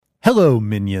Hello,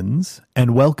 minions,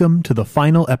 and welcome to the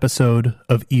final episode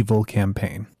of Evil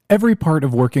Campaign. Every part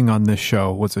of working on this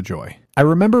show was a joy. I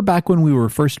remember back when we were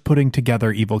first putting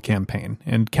together Evil Campaign,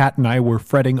 and Kat and I were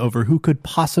fretting over who could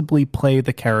possibly play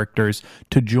the characters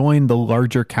to join the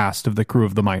larger cast of the crew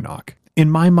of the Minoc.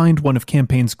 In my mind, one of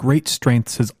Campaign's great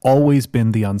strengths has always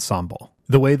been the ensemble.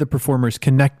 The way the performers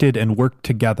connected and worked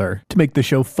together to make the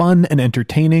show fun and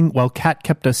entertaining while Kat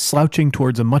kept us slouching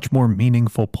towards a much more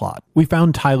meaningful plot. We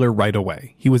found Tyler right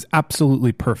away. He was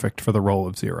absolutely perfect for the role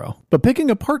of Zero. But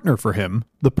picking a partner for him,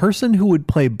 the person who would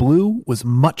play Blue was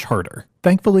much harder.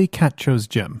 Thankfully, Kat chose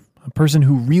Jim, a person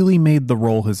who really made the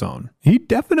role his own. He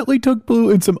definitely took Blue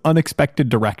in some unexpected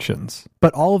directions.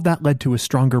 But all of that led to a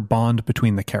stronger bond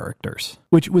between the characters,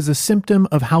 which was a symptom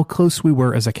of how close we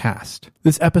were as a cast.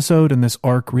 This episode and this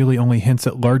arc really only hints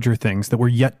at larger things that were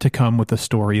yet to come with the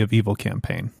story of Evil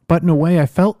Campaign. But in a way, I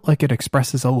felt like it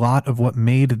expresses a lot of what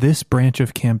made this branch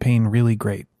of Campaign really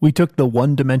great. We took the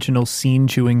one-dimensional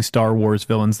scene-chewing Star Wars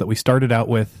villains that we started out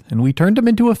with, and we turned them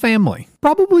into a family.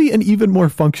 Probably an even more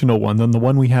functional one than the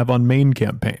one we have on main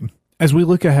campaign. As we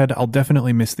look ahead, I'll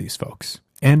definitely miss these folks.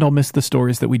 And I'll miss the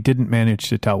stories that we didn't manage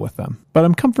to tell with them. But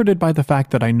I'm comforted by the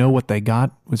fact that I know what they got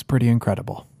was pretty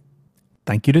incredible.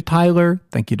 Thank you to Tyler,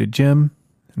 thank you to Jim,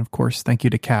 and of course, thank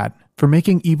you to Kat for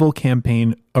making Evil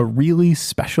Campaign a really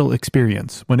special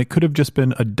experience when it could have just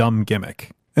been a dumb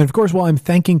gimmick. And of course, while I'm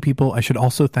thanking people, I should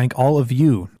also thank all of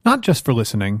you, not just for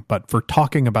listening, but for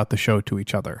talking about the show to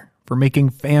each other, for making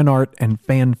fan art and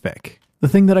fanfic. The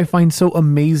thing that I find so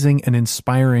amazing and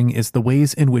inspiring is the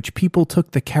ways in which people took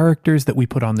the characters that we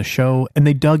put on the show and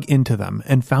they dug into them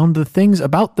and found the things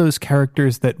about those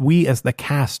characters that we as the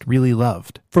cast really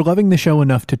loved. For loving the show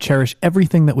enough to cherish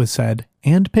everything that was said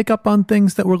and pick up on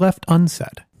things that were left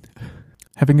unsaid.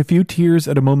 Having a few tears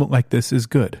at a moment like this is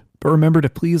good, but remember to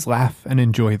please laugh and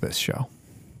enjoy this show.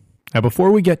 Now,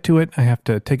 before we get to it, I have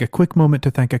to take a quick moment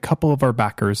to thank a couple of our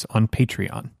backers on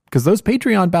Patreon. Because those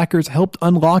Patreon backers helped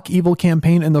unlock Evil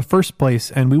Campaign in the first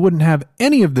place, and we wouldn't have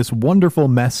any of this wonderful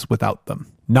mess without them.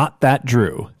 Not That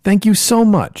Drew, thank you so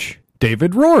much.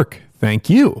 David Rourke, thank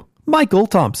you. Michael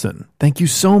Thompson, thank you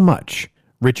so much.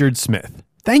 Richard Smith,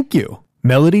 thank you.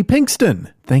 Melody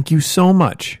Pinkston, thank you so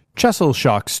much. Chesil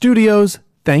Shock Studios,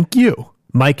 thank you.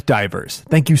 Mike Divers,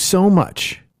 thank you so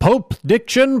much. Pope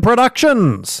Diction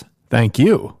Productions, thank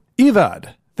you.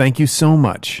 Evad, thank you so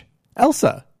much.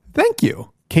 Elsa, thank you.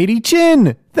 Katie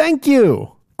Chin, thank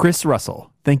you. Chris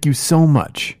Russell, thank you so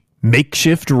much.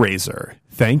 Makeshift Razor,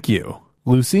 thank you.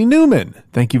 Lucy Newman,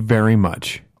 thank you very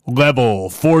much. Level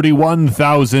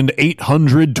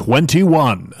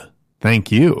 41,821, thank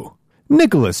you.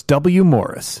 Nicholas W.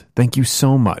 Morris, thank you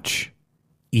so much.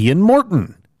 Ian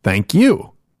Morton, thank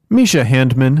you. Misha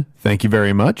Handman, thank you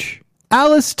very much.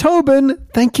 Alice Tobin,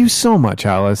 thank you so much,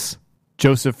 Alice.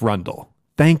 Joseph Rundle,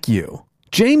 thank you.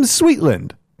 James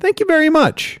Sweetland, thank you very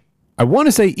much. I want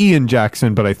to say Ian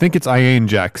Jackson, but I think it's Ian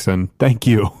Jackson. Thank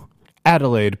you.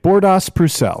 Adelaide Bordas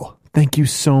Purcell, thank you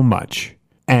so much.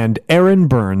 And Aaron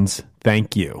Burns,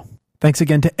 thank you. Thanks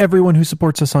again to everyone who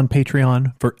supports us on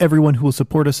Patreon, for everyone who will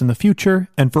support us in the future,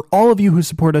 and for all of you who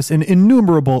support us in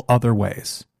innumerable other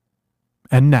ways.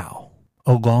 And now,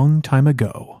 a long time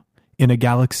ago, in a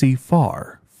galaxy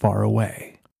far, far away.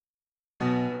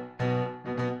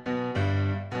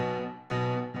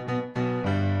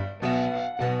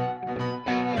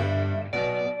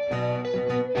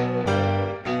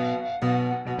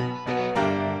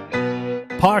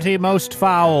 Party most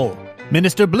foul.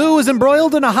 Minister Blue is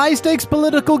embroiled in a high-stakes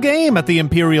political game at the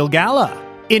Imperial Gala,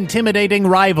 intimidating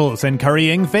rivals and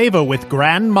currying favor with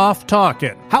Grand Moff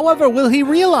Tarkin. However, will he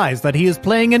realize that he is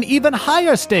playing an even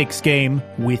higher-stakes game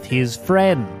with his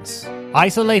friends,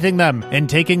 isolating them and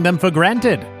taking them for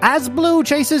granted? As Blue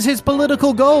chases his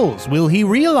political goals, will he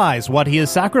realize what he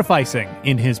is sacrificing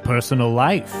in his personal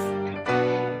life?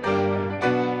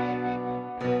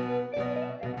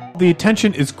 The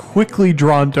attention is quickly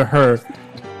drawn to her.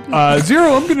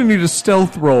 Zero, I'm going to need a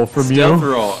stealth roll from you. Stealth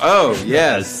roll. Oh,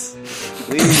 yes.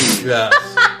 Please. Yes.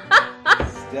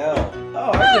 Stealth.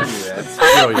 Oh, I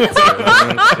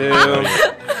can do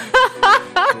that.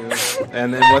 Two.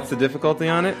 And then what's the difficulty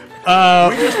on it?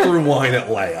 We just threw wine at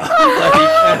Leia.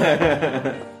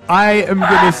 I am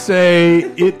going to say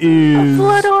it is...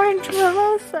 Blood orange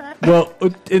mimosa. Well,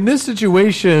 in this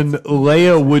situation,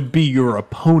 Leia would be your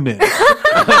opponent.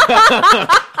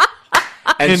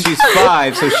 And she's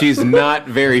 5, so she's not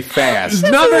very fast.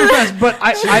 Not very fast, but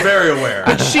She's very aware.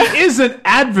 But she is an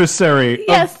adversary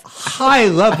Yes. of high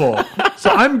level. So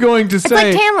I'm going to It's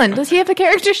like say, Tamlin. Does he have a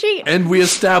character sheet? And we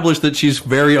established that she's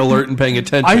very alert and paying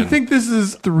attention. I think this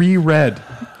is 3 red.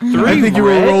 I think you were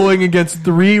red? rolling against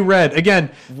 3 red. Again,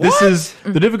 this is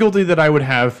the difficulty that I would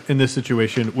have in this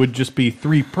situation would just be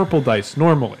 3 purple dice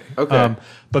normally. Okay.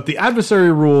 But the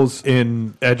adversary rules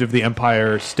in Edge of the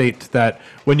Empire state that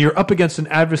when you're up against an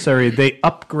adversary, they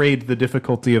upgrade the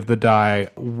difficulty of the die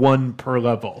 1 per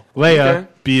level. Leia, Okay.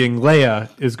 being Leia,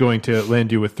 is going to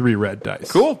land you with 3 red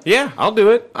dice. Cool. Yeah, I'll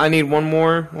do it. I need one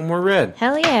more red.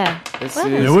 Hell yeah. This Well,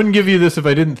 is- I wouldn't give you this if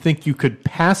I didn't think you could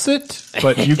pass it,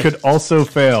 but you could also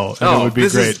fail, and it would be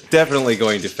this great. is definitely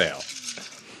going to fail.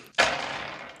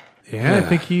 Yeah, I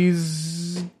think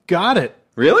he's got it.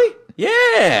 Really?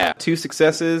 Yeah. 2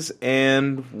 successes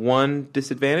and 1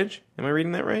 disadvantage. Am I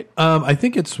reading that right? I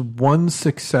think it's 1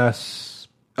 success.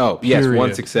 Oh, yes, 1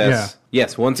 period. success.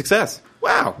 Yes, 1 success.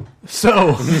 Wow.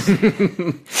 So,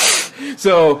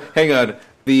 So, hang on.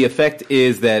 The effect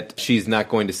is that she's not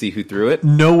going to see who threw it.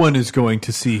 no one is going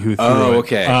to see who threw it. Oh,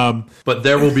 okay. But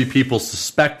there will be people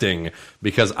suspecting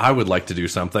because I would like to do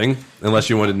something.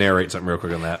 Unless you want to narrate something real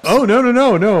quick on that. Oh,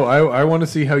 no. I want to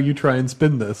see how you try and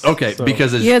spin this. Okay, So-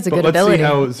 because it's, he has a But good let's ability. see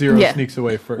how Zero Yeah. sneaks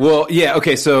away first. Well, yeah,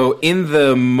 okay, so in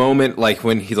the moment, like,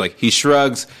 when he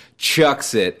shrugs,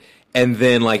 chucks it, and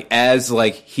then, like, as,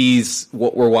 like,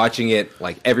 we're watching it,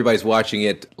 like, everybody's watching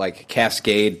it, like,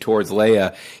 cascade towards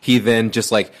Leia, he then just,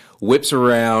 like, whips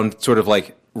around, sort of,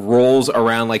 like, rolls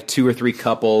around, like, 2 or 3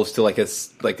 couples to, like a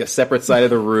separate side of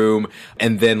the room,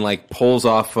 and then, like, pulls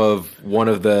off of one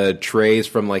of the trays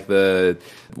from, like, the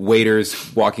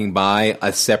waiters walking by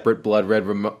a separate blood red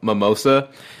mimosa,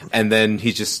 and then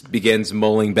he just begins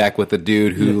mulling back with the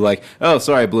dude who, like, oh,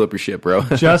 sorry, I blew up your ship, bro.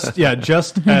 just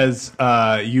as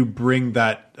you bring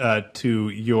that to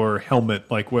your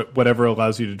helmet, like whatever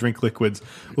allows you to drink liquids,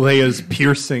 Leia's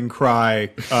piercing cry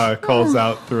calls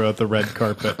out throughout the red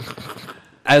carpet.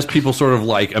 as people sort of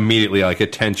like immediately like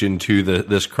attention to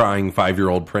this crying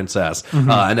 5-year-old princess,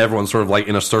 and everyone's sort of like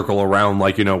in a circle around,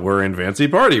 like, you know, we're in fancy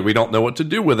party. We don't know what to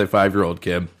do with a 5-year-old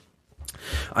kid.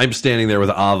 I'm standing there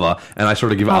with Ava, and I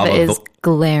sort of give Ava Ava is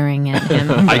glaring at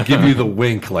him. I give you the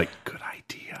wink, like, good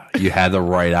idea. You had the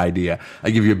right idea. I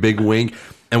give you a big wink,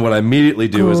 and what I immediately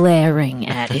do is glaring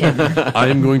at him. I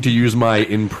am going to use my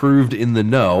improved in the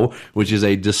know, which is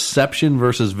a deception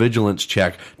versus vigilance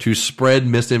check to spread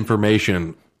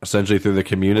misinformation essentially through the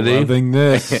community. Loving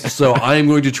this. So I am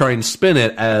going to try and spin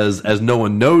it as no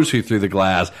one knows who threw the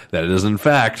glass, that it is in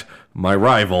fact my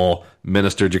rival,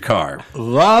 Minister Jakar.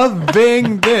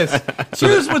 Loving this.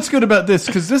 Here's what's good about this,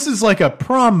 because this is like a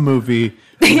prom movie.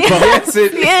 Yes,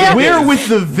 it Yeah. We're with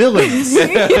the villains.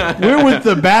 We're with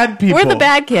the bad people. We're the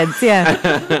bad kids,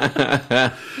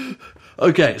 yeah.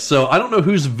 Okay, so I don't know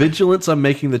whose vigilance I'm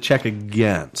making the check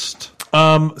against.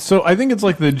 So I think it's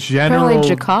like the general. Probably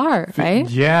Jakar, right?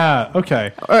 Yeah.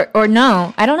 Okay. Or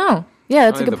no, I don't know. Yeah,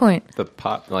 that's a good point. The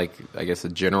pop, like, I guess, the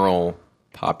general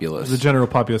populace. The general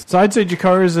populace. So I'd say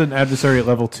Jakar is an adversary at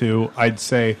level 2. I'd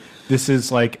say this is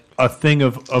like a thing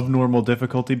of normal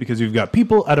difficulty because you've got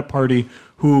people at a party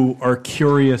who are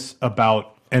curious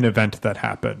about an event that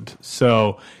happened.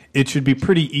 So it should be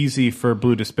pretty easy for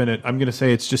Blue to spin it. I'm going to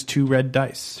say it's just 2 red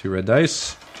dice. 2 red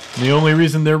dice. And the only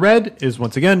reason they're red is,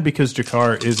 once again, because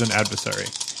Jakar is an adversary.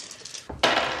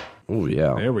 Oh,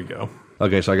 yeah. There we go.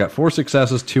 Okay, so I got 4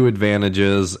 successes, 2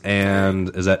 advantages,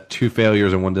 and is that 2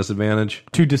 failures and 1 disadvantage?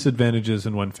 2 disadvantages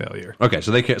and 1 failure. Okay,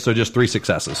 so so just 3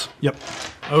 successes. Yep.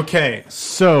 Okay,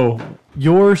 so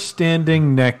you're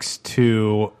standing next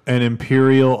to an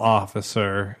Imperial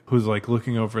officer who's like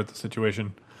looking over at the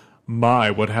situation. My,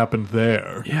 what happened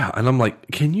there? Yeah, and I'm like,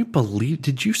 can you believe?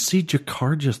 Did you see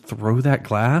Jakar just throw that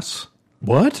glass?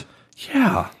 What?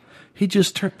 Yeah, he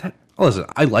just turned that. Listen,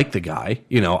 I like the guy.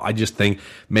 You know, I just think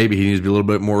maybe he needs to be a little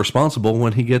bit more responsible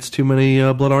when he gets too many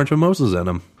blood orange mimosas in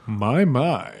him.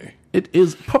 My. It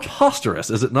is preposterous,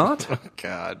 is it not?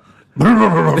 God.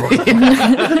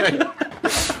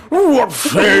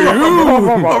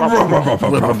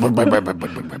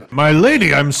 My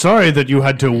lady, I'm sorry that you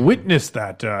had to witness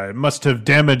that. It must have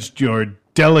damaged your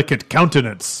delicate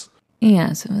countenance.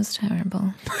 Yes, it was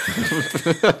terrible.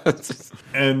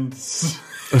 And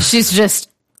She's just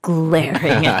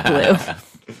glaring at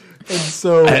Blue.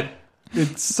 so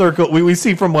it's circle. We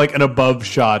see from like an above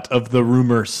shot of the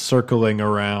rumor circling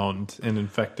around and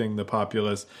infecting the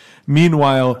populace.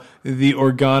 Meanwhile, the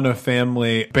Organa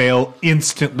family, Bale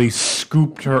instantly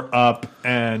scooped her up,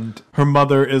 and her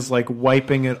mother is like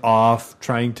wiping it off,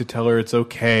 trying to tell her it's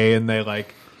okay, and they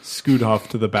like scoot off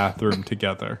to the bathroom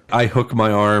together. I hook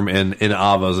my arm in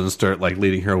Ava's and start like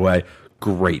leading her away.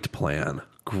 Great plan.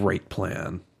 Great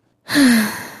plan.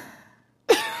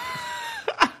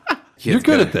 You're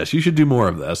good at this. You should do more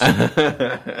of this.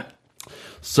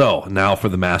 So, now for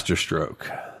the master stroke.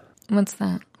 What's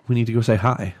that? We need to go say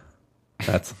hi.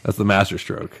 That's the master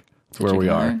stroke. That's where we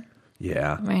are.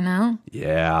 Yeah. Right now?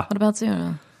 Yeah. What about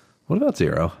Zero? What about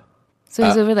Zero? So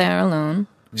he's over there alone.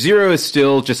 Zero is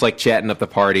still just like chatting up the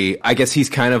party. I guess he's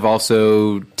kind of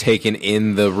also taken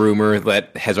in the rumor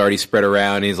that has already spread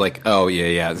around. He's like, oh,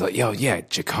 yeah. It's like, yo, yeah,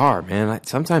 Jakar, man.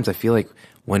 Sometimes I feel like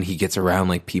when he gets around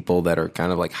like people that are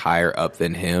kind of like higher up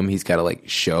than him, he's got to like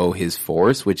show his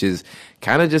force, which is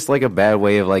kind of just like a bad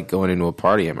way of like going into a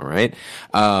party, am I right?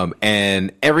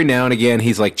 And every now and again,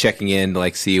 he's like checking in to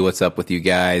like see what's up with you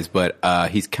guys, but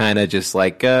he's kind of just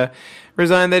like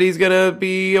resigned that he's gonna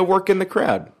be a work in the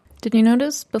crowd. Did you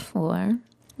notice before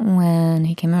when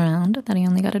he came around that he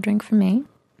only got a drink from me?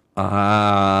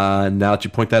 Now that you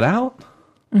point that out?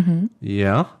 Mm-hmm.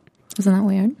 Yeah. Isn't that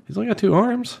weird? He's only got 2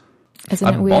 arms. Isn't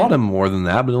I it weird? bought him more than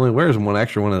that, but he only wears one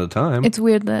extra one at a time. It's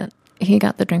weird that he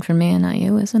got the drink from me and not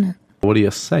you, isn't it? What are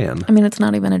you saying? I mean, it's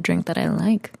not even a drink that I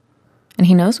like. And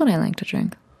he knows what I like to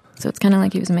drink. So it's kind of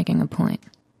like he was making a point.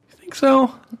 You think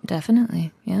so?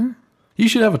 Definitely, yeah. You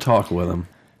should have a talk with him.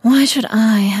 Why should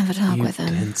I have a talk with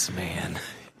him? Dense man.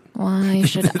 Why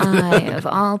should I, of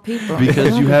all people?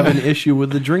 Because you have an issue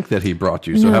with the drink that he brought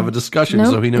you. So have a discussion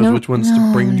Nope, so he knows nope, which ones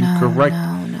to bring you correct.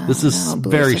 This is No,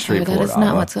 very Lucifer, straightforward. That is not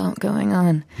Ava. what's going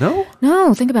on. No?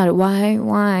 No, think about it.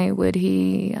 Why would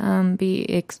he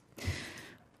be...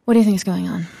 What do you think is going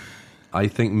on? I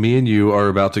think me and you are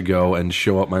about to go and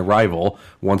show up my rival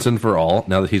once and for all,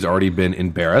 now that he's already been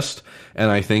embarrassed. And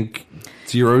I think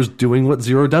Zero's doing what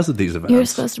Zero does at these events. You're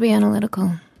supposed to be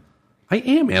analytical. I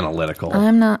am analytical.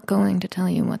 I'm not going to tell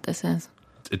you what this is.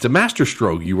 It's a master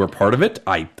stroke. You were part of it.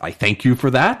 I thank you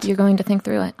for that. You're going to think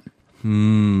through it. A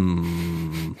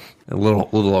little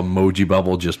emoji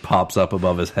bubble just pops up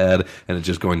above his head, and it's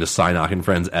just going to Psynock and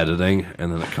Friends editing,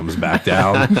 and then it comes back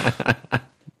down.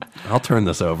 I'll turn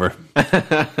this over.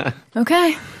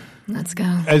 Okay, let's go.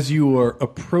 As you are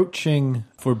approaching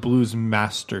for Blue's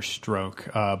master stroke,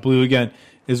 Blue again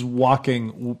is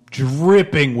walking,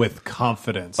 dripping with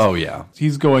confidence. Oh, yeah.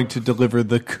 He's going to deliver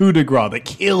the coup de grace, the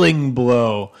killing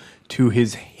blow to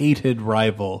his hated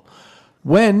rival.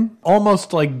 When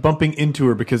almost like bumping into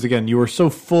her, because again, you are so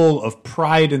full of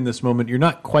pride in this moment, you're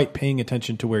not quite paying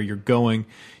attention to where you're going.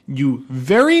 You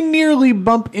very nearly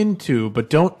bump into, but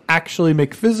don't actually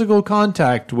make physical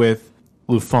contact with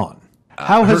Lufon.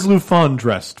 How has Lufon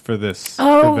dressed for this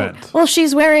event? Well,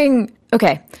 she's wearing...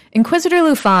 Okay, Inquisitor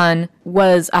Lufon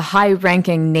was a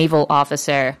high-ranking naval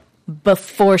officer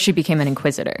before she became an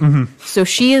Inquisitor. Mm-hmm. So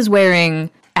she is wearing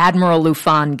Admiral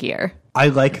Lufon gear. I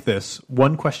like this.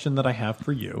 One question that I have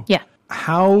for you. Yeah.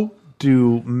 How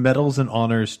do medals and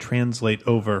honors translate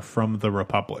over from the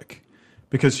Republic?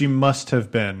 Because she must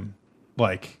have been,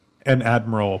 like, an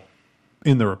admiral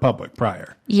in the Republic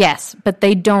prior. Yes, but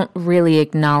they don't really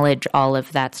acknowledge all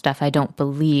of that stuff, I don't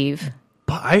believe.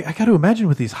 But I got to imagine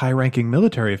with these high-ranking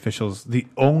military officials, the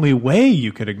only way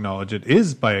you could acknowledge it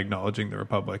is by acknowledging the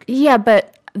Republic. Yeah,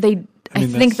 but I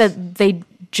think that's... that they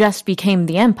just became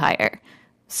the Empire.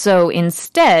 So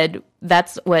instead,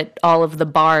 that's what all of the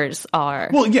bars are.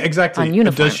 Well, yeah, exactly. On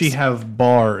uniforms. Does she have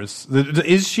bars?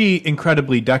 Is she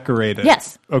incredibly decorated?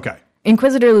 Yes. Okay.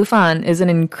 Inquisitor Lufon is an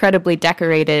incredibly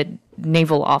decorated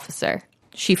naval officer.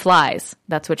 She flies.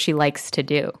 That's what she likes to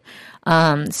do.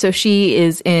 So she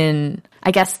is in,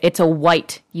 I guess it's a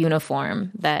white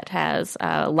uniform that has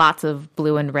lots of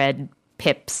blue and red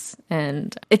pips,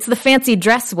 and it's the fancy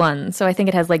dress one, so I think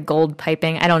it has like gold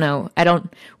piping. I don't know.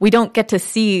 We don't get to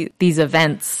see these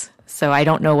events, so I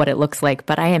don't know what it looks like,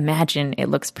 but I imagine it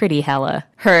looks pretty hella.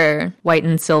 Her white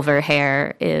and silver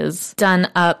hair is done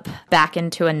up back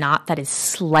into a knot that is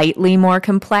slightly more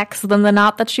complex than the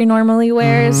knot that she normally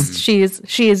wears. She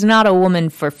is not a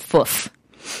woman for foof,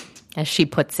 as she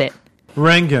puts it.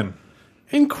 Rengen.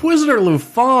 Inquisitor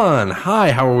Lufon.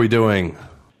 Hi, how are we doing?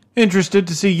 Interested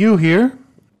to see you here.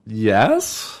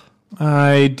 Yes?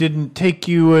 I didn't take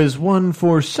you as one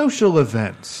for social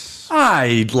events.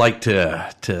 I'd like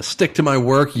to stick to my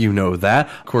work, you know that.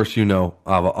 Of course, you know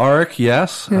Ava Arik,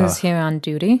 yes. Who's here on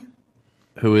duty?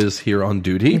 Who is here on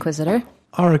duty? Inquisitor.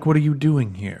 Arik, what are you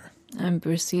doing here? I've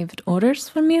received orders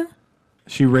from you.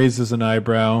 She raises an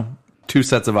eyebrow. 2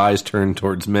 sets of eyes turned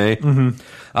towards me. Mm-hmm.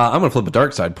 I'm going to flip a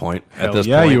dark side point at this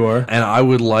yeah, point. you are. And I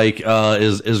would like,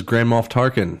 is Grand Moff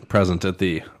Tarkin present at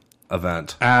the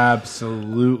event?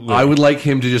 Absolutely. I would like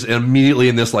him to just immediately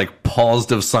in this like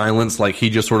paused of silence, like he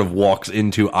just sort of walks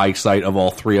into eyesight of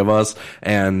all 3 of us,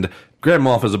 and Grand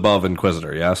Moff is above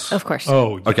Inquisitor, yes? Of course.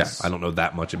 Oh, yes. Okay, I don't know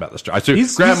that much about this. So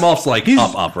Grand Moff's like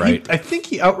up, right? I think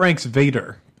he outranks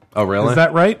Vader. Oh, really? Is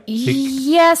that right?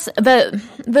 Yes.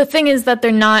 The thing is that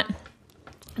they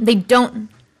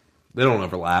don't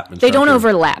overlap. They don't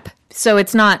overlap. So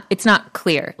it's not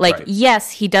clear. Like, Right.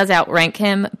 yes, he does outrank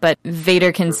him, but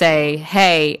Vader can say,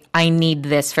 hey, I need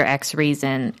this for X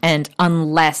reason. And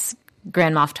unless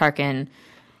Grand Moff Tarkin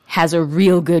has a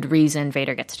real good reason,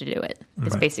 Vader gets to do it.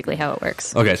 It's basically how it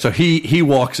works. Okay, so he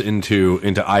walks into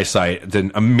eyesight,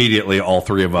 then immediately all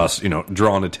three of us,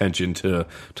 drawn attention to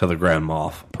the Grand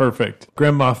Moff. Perfect.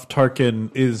 Grand Moff Tarkin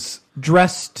is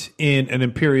dressed in an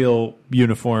Imperial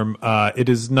uniform. It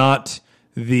is not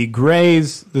the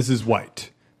grays. This is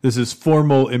white. This is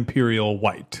formal Imperial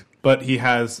white. But he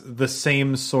has the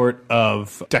same sort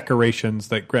of decorations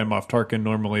that Grand Moff Tarkin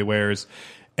normally wears,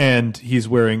 and he's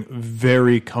wearing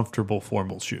very comfortable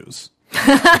formal shoes.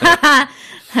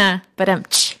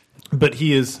 But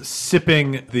he is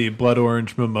sipping the blood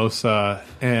orange mimosa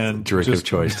and Drink just of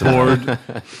choice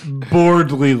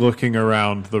boredly looking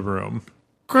around the room.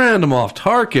 Grand Moff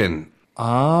Tarkin.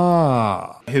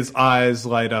 His eyes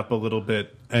light up a little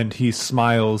bit, and he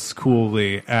smiles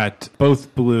coolly at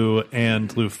both Blue and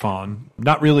Lufan,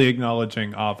 not really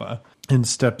acknowledging Ava, and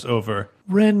steps over.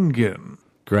 Rengen.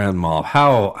 Grand Moff,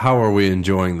 how are we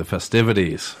enjoying the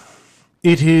festivities?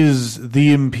 It is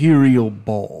the Imperial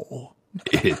Ball.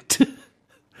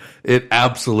 It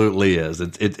absolutely is.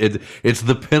 It's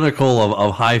the pinnacle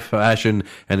of high fashion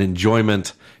and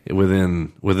enjoyment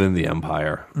within the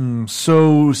Empire.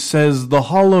 So says the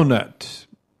HoloNet.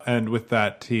 And with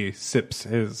that, he sips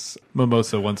his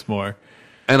mimosa once more.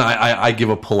 And I give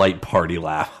a polite party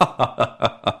laugh.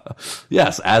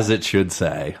 Yes, as it should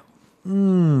say.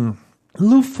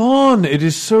 Lufan, it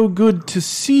is so good to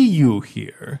see you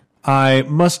here. I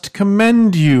must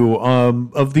commend you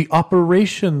of the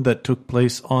operation that took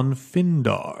place on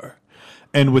Findar.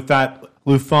 And with that,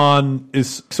 Lufan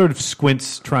is sort of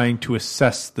squints, trying to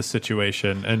assess the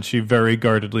situation, and she very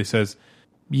guardedly says,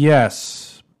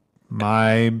 yes,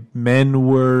 my men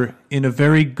were in a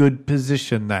very good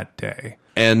position that day.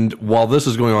 And while this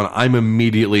is going on, I'm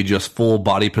immediately just full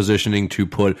body positioning to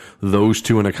put those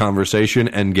two in a conversation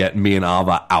and get me and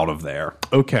Ava out of there.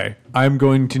 Okay, I'm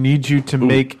going to need you to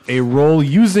make a roll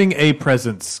using a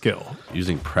presence skill.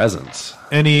 Using presence.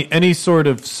 Any sort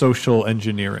of social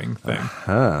engineering thing.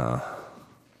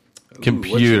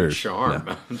 Computers. What's your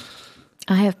charm? Yeah.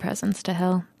 I have presence to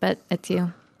hell, but it's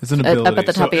you. It's an ability. Up at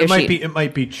the top of your sheet. It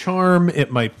might be charm.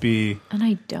 It might be. And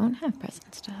I don't have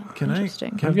presence to hell.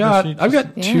 Interesting. I've got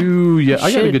two. Yeah,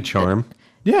 I got a good charm.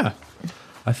 Yeah.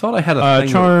 I thought I had a thing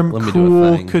charm. that let me do a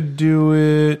Cool thing. could do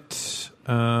it.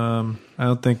 I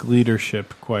don't think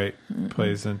leadership quite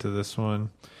plays into this one.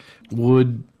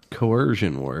 Would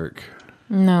coercion work?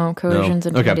 No, coercion's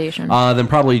No. intimidation. Okay. Then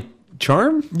probably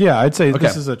charm. Yeah, I'd say this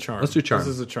Okay. is a charm. Let's do charm. This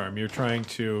is a charm. You're trying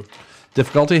to.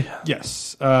 Difficulty.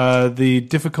 Yes. The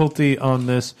difficulty on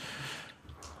this.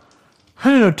 I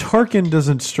don't know. Tarkin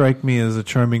doesn't strike me as a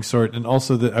charming sort, and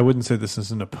also that I wouldn't say this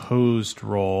is an opposed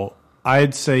roll.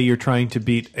 I'd say you're trying to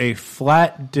beat a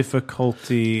flat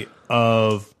difficulty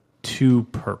of 2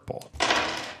 purple.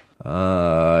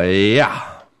 Yeah.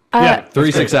 Yeah,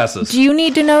 3 successes. Do you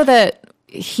need to know that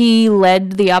he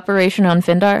led the operation on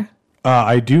Findar?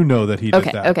 I do know that he did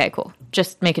Okay, that. okay, cool.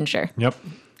 Just making sure. Yep.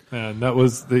 And that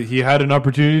was he had an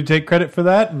opportunity to take credit for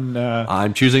that, and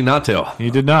I'm choosing not to. he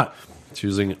did not.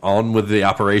 Choosing on with the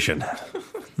operation.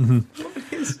 You're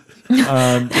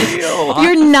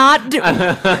not.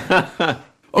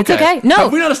 It's okay. No.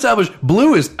 Have we not established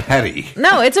Blue is petty?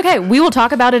 No, it's okay. We will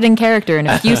talk about it in character in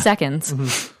a few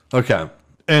seconds. Okay.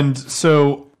 And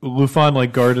so Lufan,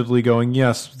 like, guardedly going,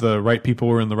 yes, the right people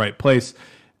were in the right place.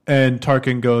 And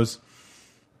Tarkin goes,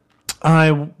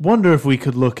 I wonder if we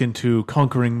could look into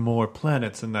conquering more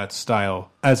planets in that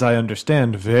style. As I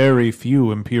understand, very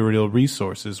few Imperial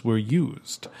resources were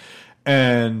used.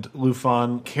 And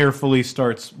Lufan carefully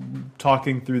starts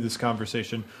talking through this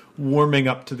conversation, warming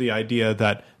up to the idea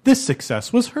that this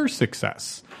success was her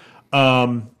success.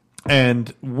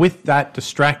 And with that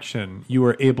distraction, you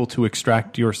are able to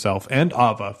extract yourself and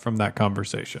Ava from that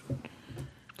conversation.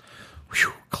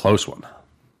 Whew, close one.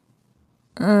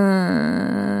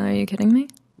 Are you kidding me?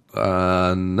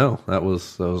 No, that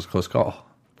was a close call.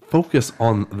 Focus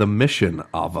on the mission,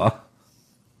 Ava.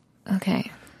 Okay.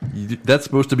 That's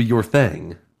supposed to be your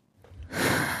thing.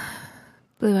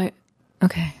 Blue,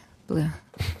 okay. Blue.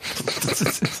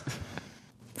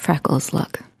 Freckles,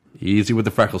 look. Easy with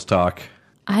the freckles talk.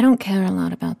 I don't care a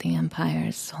lot about the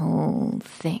Empire's whole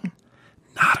thing.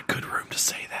 Not a good room to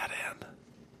say that in.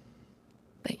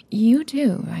 But you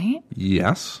do, right?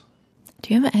 Yes.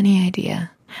 Do you have any idea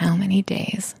how many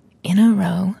days in a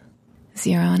row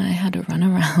Zero and I had to run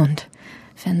around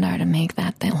Findar to make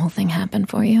the whole thing happen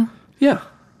for you? Yeah.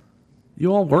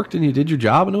 You all worked and you did your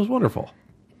job, and it was wonderful.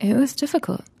 It was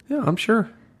difficult. Yeah, I'm sure.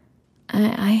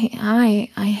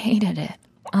 I hated it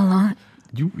a lot.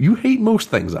 You hate most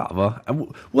things, Ava.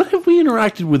 What have we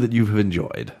interacted with that you've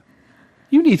enjoyed?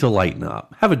 You need to lighten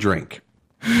up. Have a drink.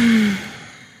 I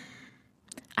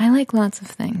like lots of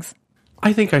things.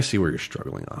 I think I see where you're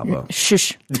struggling, Ava.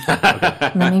 Shush.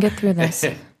 Let me get through this.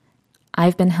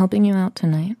 I've been helping you out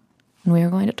tonight, and we are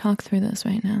going to talk through this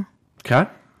right now. Okay?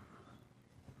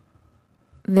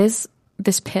 This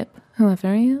Pip,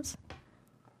 whoever he is,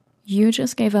 you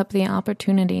just gave up the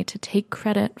opportunity to take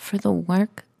credit for the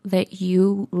work that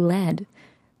you led,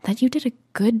 that you did a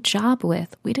good job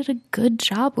with. We did a good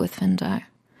job with Findar.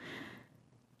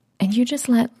 And you just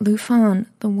let Lufan,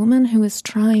 the woman who is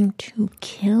trying to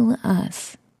kill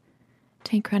us,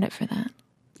 take credit for that.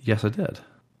 Yes, I did.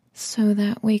 So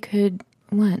that we could,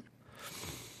 what?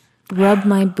 Rub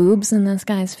my boobs in this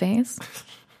guy's face?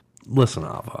 Listen,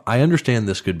 Ava, I understand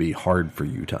this could be hard for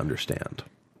you to understand.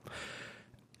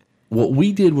 What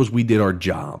we did was we did our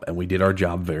job, and we did our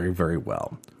job very, very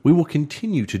well. We will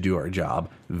continue to do our job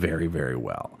very, very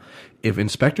well. If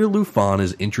Inspector Lufan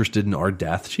is interested in our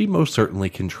death, she most certainly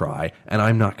can try, and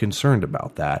I'm not concerned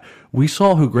about that. We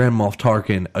saw who Grand Moff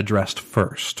Tarkin addressed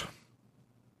first,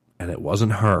 and it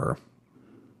wasn't her.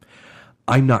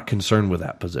 I'm not concerned with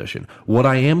that position. What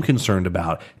I am concerned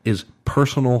about is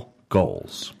personal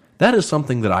goals. That is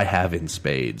something that I have in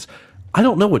spades. I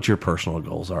don't know what your personal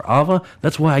goals are, Ava.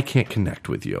 That's why I can't connect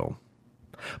with you.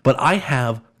 But I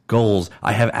have goals.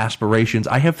 I have aspirations.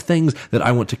 I have things that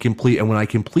I want to complete. And when I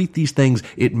complete these things,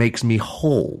 it makes me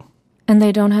whole. And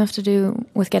they don't have to do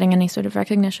with getting any sort of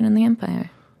recognition in the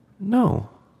Empire? No.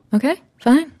 Okay,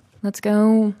 fine. Let's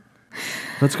go.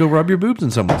 Let's go rub your boobs in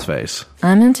someone's face.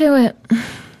 I'm into it.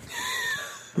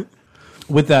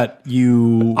 With that,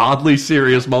 you Oddly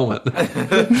serious moment.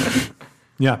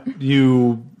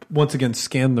 you once again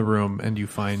scan the room and you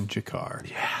find Jakar.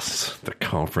 Yes, the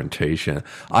confrontation.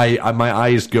 I my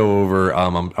eyes go over.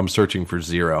 I'm searching for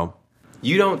Zero.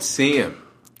 You don't see him.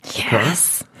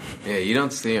 Yes. Yeah, you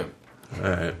don't see him. All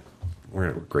right, we're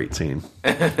in a great scene.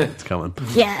 It's coming.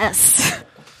 Yes.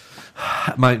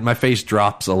 My face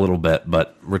drops a little bit,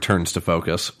 but returns to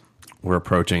focus. We're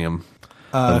approaching him.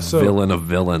 The villain of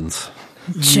villains.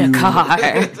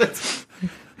 Jakar.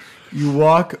 You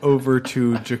walk over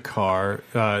to Jakar.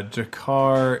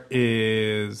 Jakar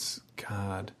is,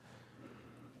 God,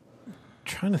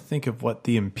 trying to think of what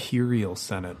the Imperial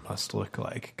Senate must look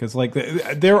like. Because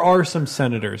there are some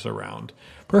senators around.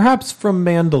 Perhaps from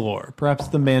Mandalore. Perhaps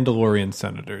the Mandalorian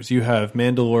senators. You have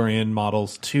Mandalorian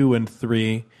models 2 and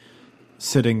 3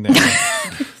 sitting there.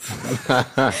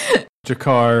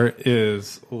 Jakar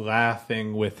is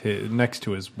laughing next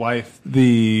to his wife.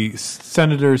 The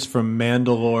senators from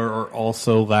Mandalore are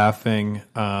also laughing.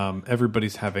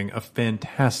 Everybody's having a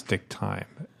fantastic time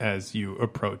as you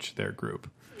approach their group.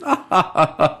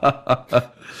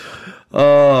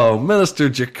 Oh, Minister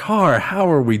Jakar, how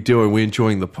are we doing? We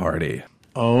enjoying the party?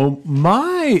 Oh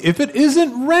my, if it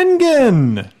isn't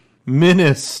Rengen!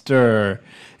 Minister,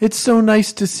 it's so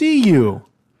nice to see you.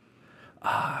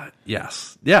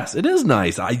 Yes, it is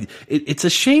nice. It's a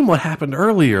shame what happened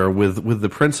earlier with the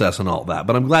princess and all that,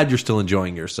 but I'm glad you're still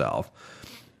enjoying yourself.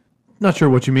 Not sure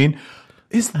what you mean.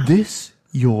 Is this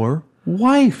your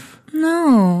wife?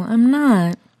 No, I'm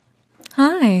not.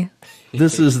 Hi.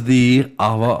 This is the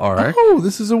Ava Arik. Oh,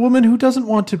 this is a woman who doesn't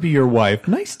want to be your wife.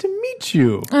 Nice to meet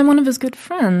you. I'm one of his good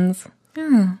friends.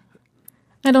 Yeah.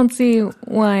 I don't see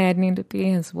why I'd need to be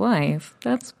his wife.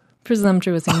 That's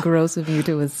presumptuous and gross of you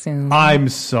to assume. I'm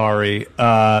sorry.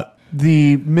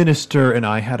 The minister and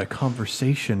I had a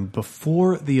conversation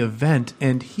before the event,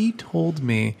 and he told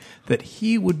me that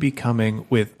he would be coming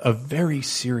with a very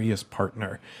serious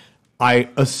partner. I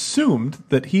assumed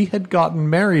that he had gotten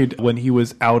married when he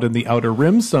was out in the Outer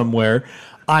Rim somewhere.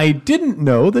 I didn't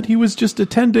know that he was just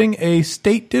attending a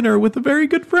state dinner with a very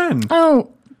good friend.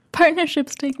 Oh,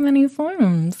 partnerships take many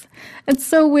forms. It's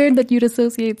so weird that you'd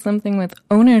associate something with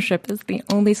ownership as the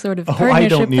only sort of partnership I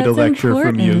don't need that's a lecture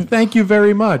important. from you. Thank you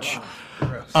very much.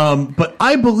 But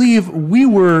I believe we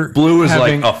were Blue is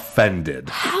having like offended.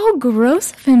 How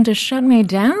gross of him to shut me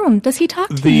down. Does he talk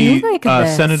to you like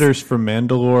this? Senators from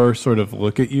Mandalore sort of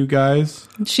look at you guys.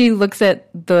 She looks at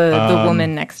the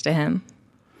woman next to him.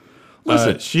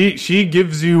 Listen, she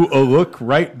gives you a look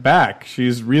right back.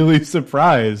 She's really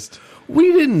surprised.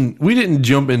 We didn't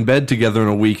jump in bed together in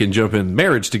a week and jump in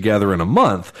marriage together in a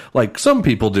month, like some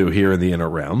people do here in the Inner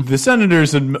Realm. The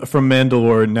senators from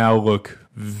Mandalore now look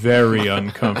very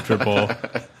uncomfortable.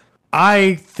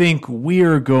 I think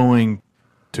we're going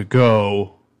to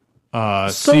go.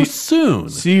 So soon.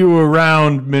 See you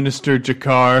around, Minister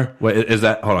Jakar. Wait, is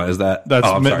that? Hold on. Is that? That's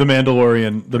I'm the sorry.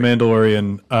 Mandalorian. The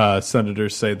Mandalorian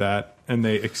senators say that, and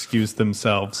they excuse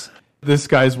themselves. This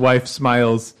guy's wife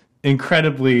smiles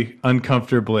incredibly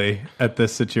uncomfortably at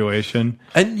this situation.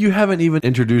 And you haven't even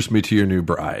introduced me to your new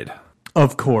bride.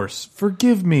 Of course.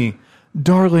 Forgive me,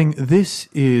 darling. This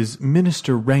is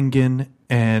Minister Rengen,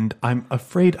 and I'm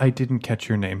afraid I didn't catch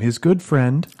your name. His good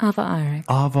friend, Ava Arik.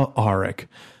 Ava Arik.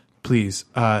 Please,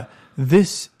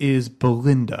 this is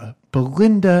Belinda.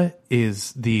 Belinda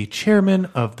is the chairman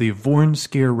of the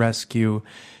Vornskir Rescue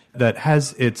that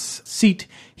has its seat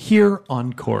here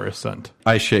on Coruscant.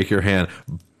 I shake your hand.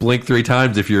 Blink 3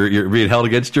 times if you're being held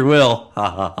against your will. Ha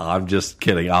ha ha. I'm just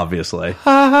kidding, obviously.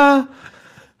 Ha ha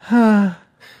ha.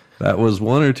 That was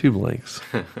 1 or 2 blinks.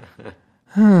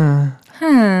 Yeah,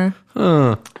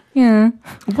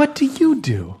 What do you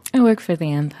do? I work for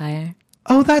the Empire.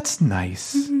 Oh, that's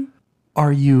nice. Mm-hmm.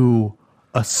 Are you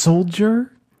a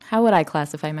soldier? How would I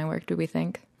classify my work, do we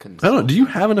think? I don't know. Do you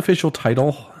have an official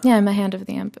title? Yeah, I'm a hand of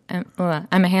the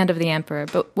I'm a hand of the Emperor.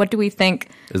 But what do we think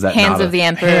Is that hands not of a- the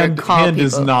Emperor Hand call people?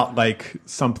 is not like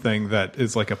something that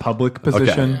is like a public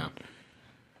position.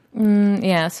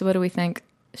 Yeah, so what do we think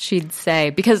she'd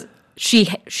say? Because she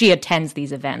attends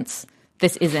these events.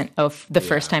 This isn't the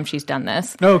first time she's done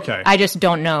this. Okay. I just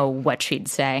don't know what she'd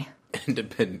say.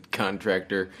 Independent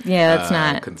contractor. Yeah, that's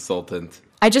not- consultant.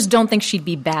 I just don't think she'd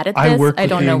be bad at I this. work I with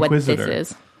don't the know what Inquisitor.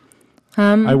 this is.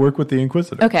 I work with the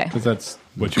Inquisitor. Okay. Because that's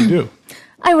what you do.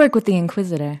 I work with the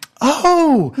Inquisitor.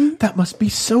 Oh, that must be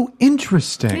so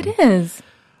interesting. It is.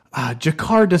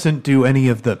 Jakar doesn't do any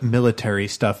of the military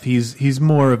stuff. He's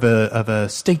more of a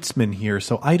statesman here,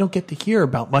 so I don't get to hear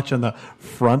about much on the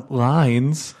front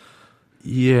lines.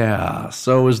 Yeah.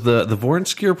 So is the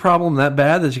Vornskir problem that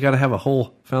bad that you got to have a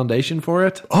whole foundation for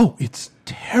it? Oh, it's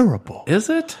terrible. Is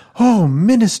it? Oh,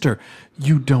 Minister,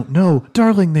 you don't know.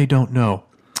 Darling, they don't know.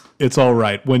 It's all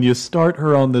right. When you start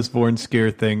her on this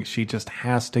Vornskir thing, she just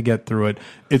has to get through it.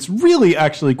 It's really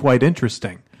actually quite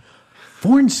interesting.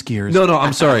 Vornskirs. No,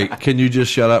 I'm sorry. Can you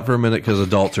just shut up for a minute because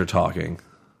adults are talking?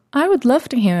 I would love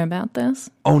to hear about this.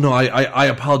 Oh, no, I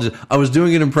apologize. I was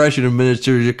doing an impression of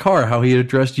Minister Jakar, how he had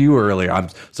addressed you earlier.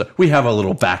 We have a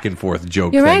little back and forth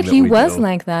joke You're thing right. that He we was do.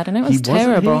 like that, and it He was wasn't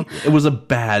terrible. he? It was a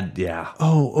bad, yeah.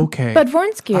 Oh, okay. But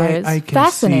Vornskir is I can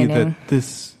fascinating. see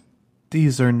that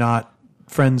these are not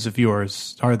friends of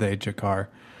yours, are they, Jakar?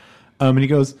 And he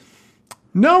goes,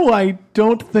 no, I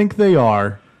don't think they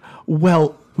are.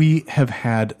 Well, we have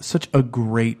had such a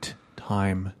great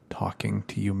time talking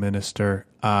to you, Minister.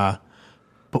 But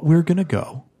we're going to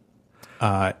go.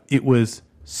 It was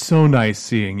so nice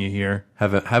seeing you here.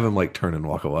 Have him like turn and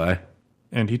walk away.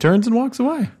 And he turns and walks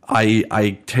away.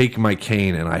 I take my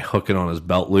cane and I hook it on his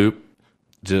belt loop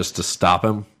just to stop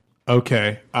him.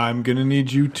 Okay, I'm going to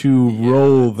need you to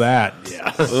roll that.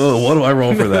 Oh, what do I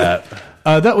roll for that?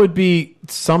 That would be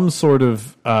some sort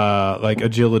of like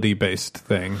agility-based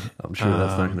thing. I'm sure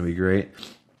that's not going to be great.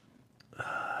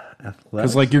 Athletics,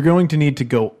 Because like you're going to need to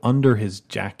go under his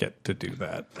jacket to do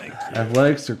that.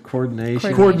 athletics or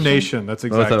coordination? Coordination, that's I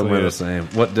exactly thought we were the it. same.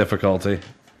 What difficulty?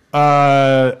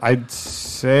 I'd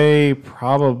say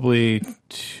probably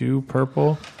 2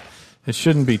 purple. It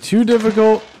shouldn't be too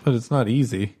difficult, but it's not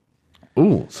easy.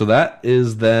 Ooh, so that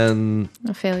is then.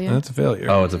 A failure. That's a failure.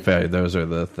 Oh, it's a failure. Those are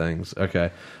the things. Okay.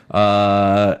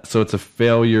 So it's a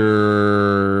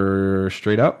failure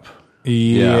straight up?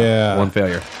 Yeah. 1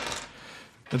 failure.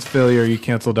 That's failure. You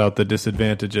canceled out the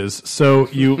disadvantages. So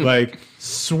you like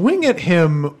swing at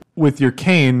him with your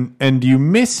cane and you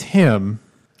miss him.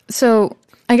 So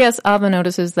I guess Ava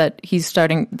notices that he's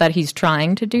trying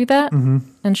to do that,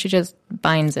 and she just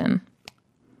binds him.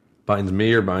 Binds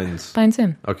me or binds? Binds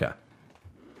him. Okay.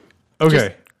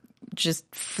 Okay. Just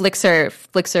flicks her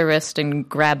wrist and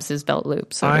grabs his belt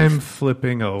loop. Sort I'm of.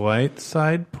 flipping a light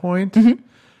side point.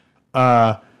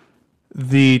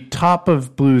 The top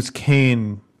of Blue's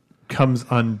cane comes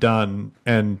undone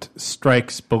and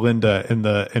strikes Belinda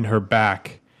in her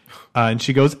back, and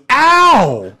she goes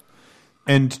 "Ow!"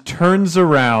 and turns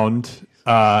around,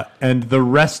 and the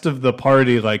rest of the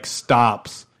party like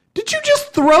stops. Did you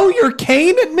just throw your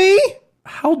cane at me?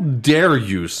 How dare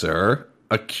you, sir,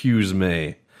 accuse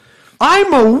me?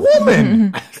 I'm a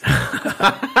woman.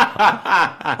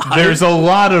 There's a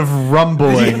lot of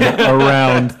rumbling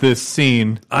around this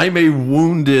scene. I'm a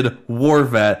wounded war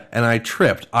vet and I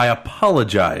tripped. I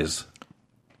apologize.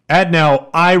 And now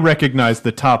I recognize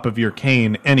the top of your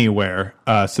cane anywhere,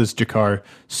 says Jakar,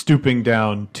 stooping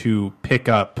down to pick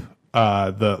up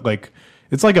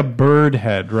it's like a bird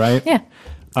head, right? Yeah.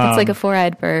 It's like a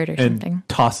 4-eyed bird or And something.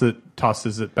 toss it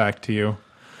tosses it back to you.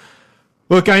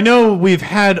 Look, I know we've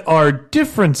had our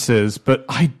differences, but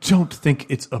I don't think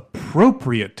it's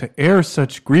appropriate to air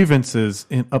such grievances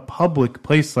in a public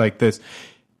place like this.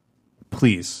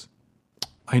 Please,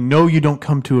 I know you don't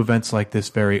come to events like this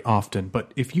very often,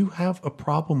 but if you have a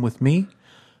problem with me,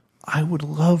 I would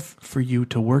love for you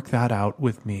to work that out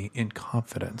with me in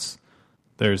confidence.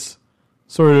 There's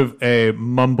sort of a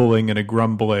mumbling and a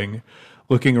grumbling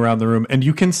looking around the room, and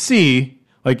you can see,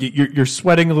 like, you're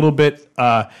sweating a little bit,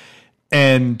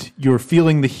 and you're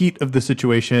feeling the heat of the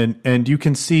situation, and you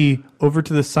can see over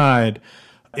to the side,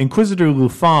 Inquisitor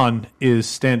Lufan is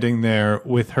standing there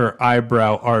with her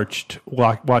eyebrow arched,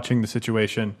 watching the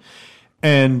situation,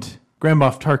 and Grand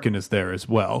Moff Tarkin is there as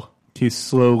well. He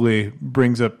slowly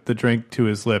brings up the drink to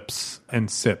his lips and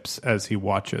sips as he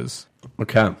watches.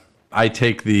 Okay. I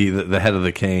take the head of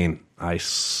the cane. I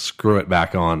screw it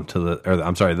back on to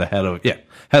the head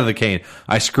of the cane.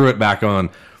 I screw it back on.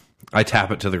 I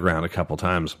tap it to the ground a couple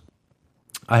times.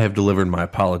 I have delivered my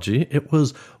apology. It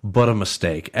was but a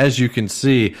mistake. As you can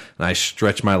see, and I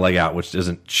stretch my leg out, which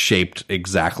isn't shaped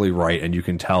exactly right, and you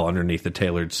can tell underneath the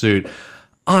tailored suit,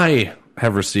 I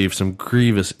have received some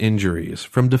grievous injuries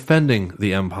from defending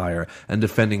the Empire and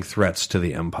defending threats to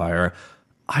the Empire.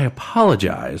 I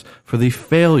apologize for the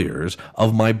failures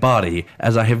of my body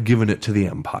as I have given it to the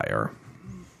Empire.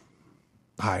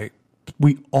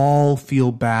 We all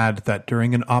feel bad that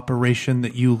during an operation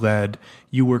that you led,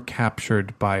 you were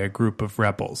captured by a group of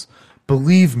rebels.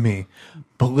 Believe me,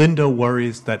 Belinda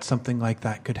worries that something like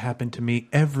that could happen to me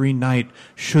every night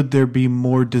should there be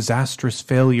more disastrous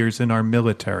failures in our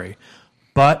military.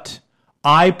 But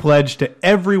I pledge to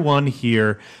everyone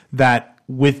here that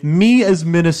with me as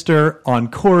minister on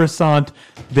Coruscant,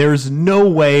 there's no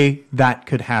way that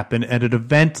could happen at an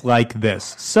event like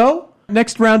this. So,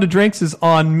 next round of drinks is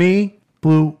on me.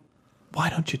 Blue, why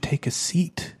don't you take a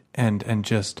seat and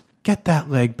just get that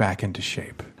leg back into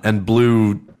shape? And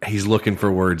Blue, he's looking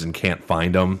for words and can't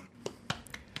find them.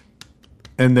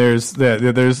 And there's Are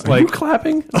you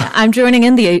clapping? I'm joining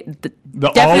in the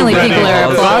definitely people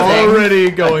are applauding. Already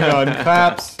going on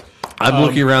claps. I'm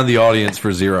looking around the audience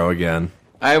for Zero again.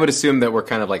 I would assume that we're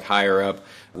kind of like higher up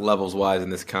levels wise in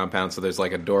this compound, so there's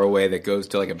like a doorway that goes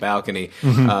to like a balcony,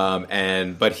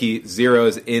 but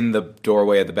Zero's in the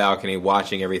doorway of the balcony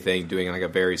watching everything, doing like a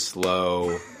very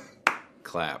slow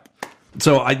clap.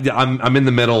 So I'm in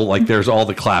the middle, like there's all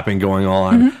the clapping going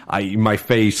on. My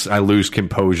face, I lose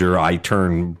composure. I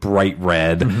turn bright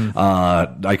red.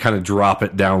 I kind of drop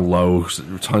it down low,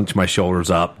 hunch my shoulders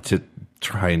up to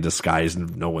try and disguise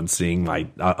no one seeing my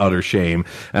utter shame.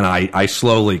 And I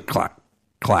slowly clack,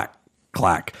 clack,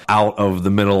 clack out of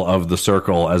the middle of the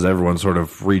circle as everyone sort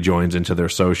of rejoins into their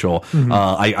social.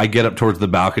 I get up towards the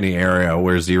balcony area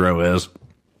where Zero is,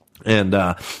 and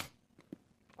as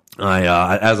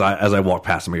I walk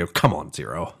past him, I go, "Come on,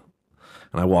 Zero,"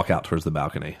 and I walk out towards the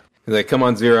balcony. He's like, "Come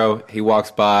on, Zero." He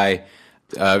walks by.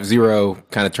 Zero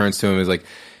kind of turns to him and is like,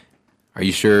 "Are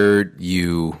you sure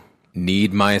you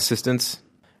need my assistance?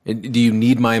 Do you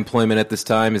need my employment at this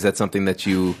time? Is that something that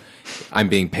I'm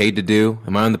being paid to do?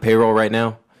 Am I on the payroll right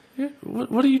now?"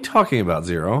 What are you talking about,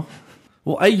 Zero?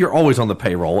 Well, A, you're always on the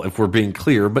payroll, if we're being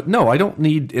clear, but no, I don't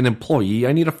need an employee.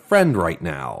 I need a friend right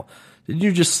now. Didn't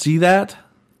you just see that?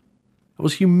 I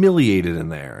was humiliated in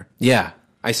there. Yeah,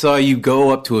 I saw you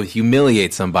go up to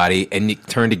humiliate somebody, and he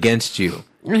turned against you.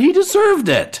 And he deserved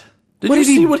it. Did you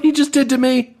see what he just did to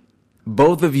me?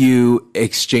 Both of you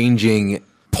exchanging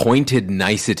pointed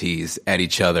niceties at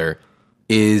each other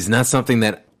is not something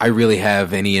that I really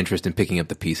have any interest in picking up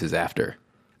the pieces after.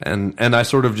 And I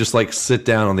sort of just like sit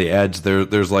down on the edge.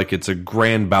 There's like, it's a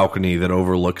grand balcony that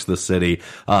overlooks the city.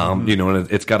 And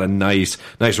it's got a nice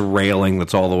railing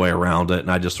that's all the way around it. And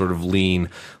I just sort of lean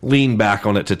back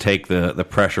on it to take the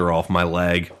pressure off my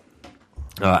leg,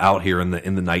 out here in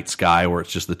the night sky where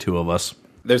it's just the two of us.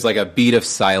 There's like a beat of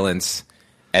silence.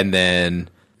 And then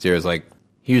Zero's like,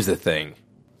 "Here's the thing.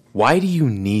 Why do you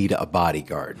need a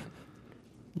bodyguard?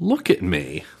 Look at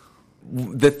me.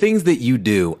 The things that you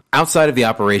do outside of the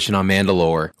operation on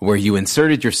Mandalore, where you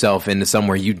inserted yourself into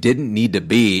somewhere you didn't need to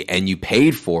be and you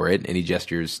paid for it," and he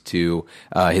gestures to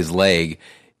his leg,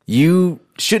 "you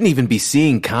shouldn't even be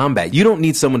seeing combat. You don't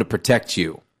need someone to protect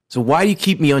you. So why do you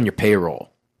keep me on your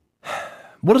payroll?"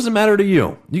 What does it matter to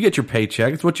you? You get your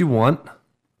paycheck. It's what you want.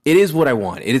 It is what I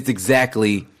want. It is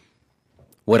exactly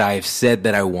what I have said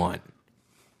that I want.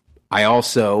 I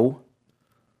also...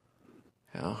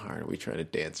 How hard are we trying to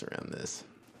dance around this?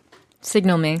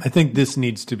 Signal me. I think this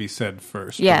needs to be said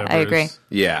first. Yeah, I agree.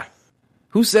 Yeah.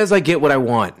 Who says I get what I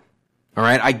want? All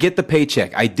right, I get the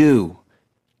paycheck. I do.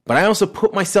 But I also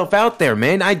put myself out there,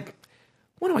 man.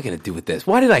 what am I going to do with this?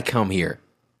 Why did I come here?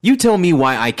 You tell me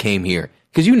why I came here.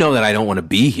 Because you know that I don't want to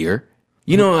be here.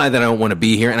 You know that I don't want to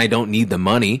be here and I don't need the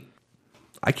money.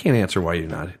 I can't answer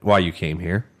why you came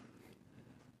here.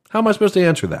 How am I supposed to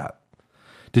answer that?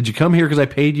 Did you come here because I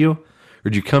paid you? Or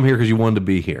did you come here because you wanted to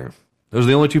be here? Those are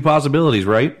the only two possibilities,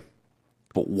 right?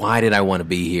 But why did I want to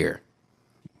be here?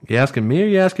 You asking me or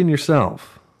you asking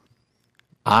yourself?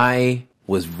 I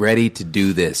was ready to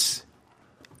do this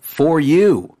for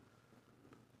you.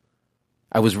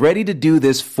 I was ready to do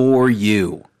this for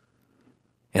you.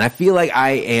 And I feel like I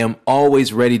am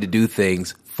always ready to do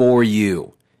things for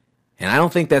you. And I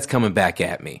don't think that's coming back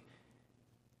at me.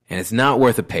 And it's not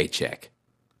worth a paycheck.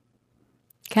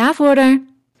 Calf order.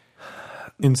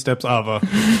 In steps Ava,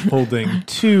 holding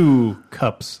 2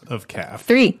 cups of calf.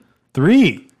 3.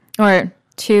 3. Or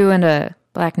 2 and a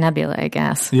black nebula, I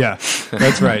guess. Yeah,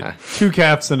 that's right. 2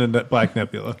 calves and a black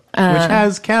nebula, which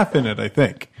has calf in it, I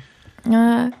think.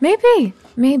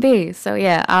 Maybe. So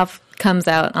yeah, Av comes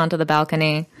out onto the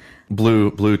balcony.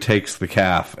 Blue takes the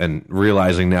calf and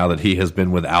realizing now that he has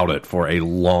been without it for a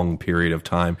long period of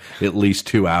time, at least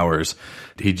 2 hours,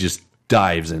 he just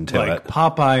dives into Like it.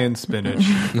 Popeye and spinach.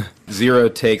 Zero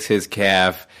takes his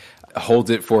calf, holds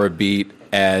it for a beat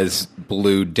as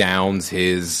Blue downs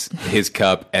his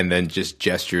cup, and then just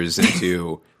gestures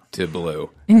to Blue.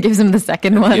 And gives him the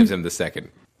second one. Gives him the second.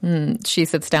 She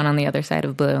sits down on the other side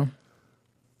of Blue.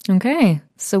 Okay,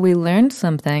 so we learned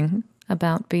something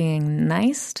about being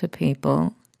nice to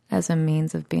people as a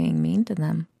means of being mean to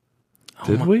them.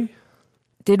 Did we?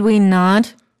 Did we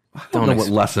not? I don't know what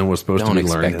lesson was supposed to be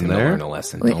learned in to there. learn a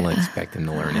lesson. Don't expect him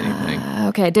to learn anything.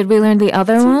 Okay, did we learn the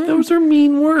other one? Those are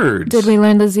mean words. Did we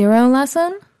learn the 0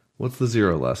 lesson? What's the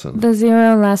 0 lesson? The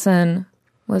 0 lesson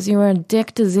was you were a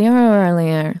dick to Zero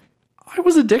earlier. I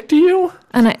was a dick to you?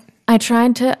 And I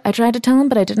tried to tell him,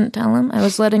 but I didn't tell him. I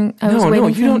was waiting for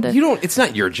him to... You don't. It's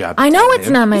not your job. I know it's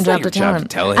him. not my It's job your to tell him. To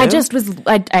tell him. I just was.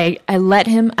 I let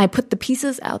him. I put the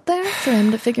pieces out there for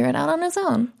him to figure it out on his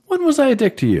own. When was I a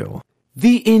dick to you?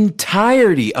 The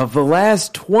entirety of the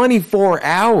last 24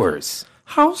 hours.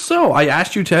 How so? I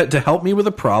asked you to help me with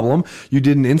a problem. You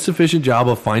did an insufficient job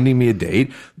of finding me a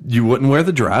date. You wouldn't wear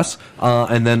the dress.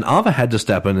 And then Ava had to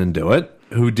step in and do it,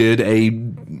 who did a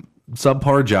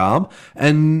subpar job.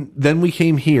 And then we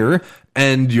came here,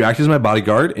 and you acted as my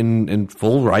bodyguard in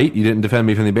full right. You didn't defend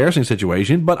me from the embarrassing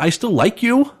situation, but I still like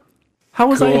you. How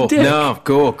was I a dick? No,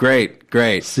 cool, great.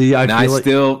 See,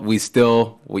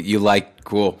 you like,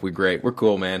 cool, we're great. We're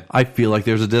cool, man. I feel like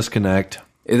there's a disconnect.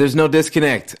 There's no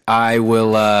disconnect. I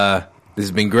will, this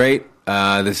has been great.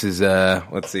 This is,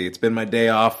 let's see, it's been my day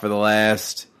off for the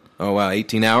last,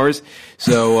 18 hours.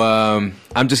 So,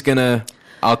 I'm just gonna,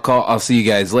 I'll see you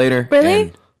guys later. Really?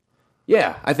 And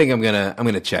yeah, I think I'm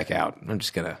gonna check out. I'm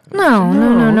just gonna. No.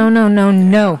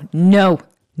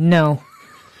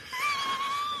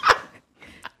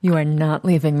 You are not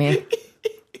leaving me.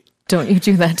 Don't you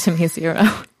do that to me, Zero.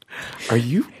 Are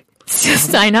you?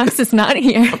 Synox is not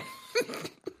here.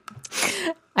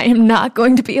 I am not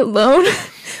going to be alone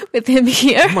with him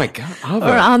here. Oh my God, Ava,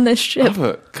 or on this ship.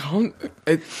 Ava, calm.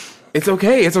 It's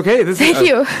okay. It's okay. Thank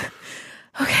you.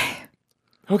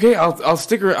 Okay, I'll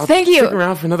stick around. Thank you. Stick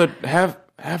around for another half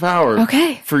hour.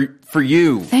 Okay. For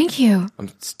you. Thank you.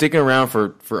 I'm sticking around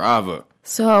for Ava.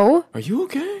 So. Are you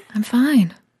okay? I'm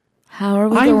fine. How are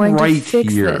we going to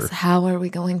fix this? How are we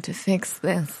going to fix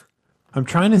this? I'm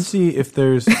trying to see if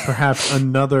there's perhaps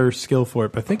another skill for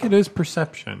it, but I think it is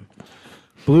perception.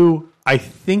 Blue, I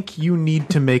think you need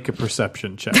to make a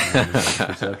perception check.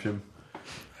 Perception. I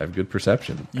have good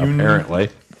perception, apparently.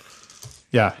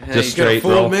 Yeah. Just straight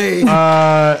roll. Me.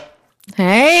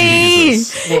 Hey!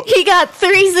 Jesus. He got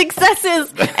 3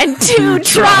 successes and 2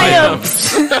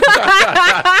 triumphs.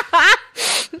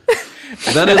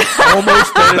 That is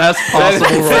almost the best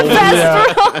possible roll.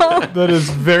 That is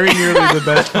very nearly the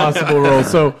best possible roll.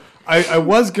 So I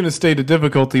was going to state a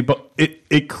difficulty, but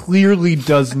it clearly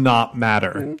does not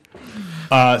matter.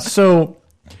 So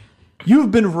you've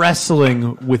been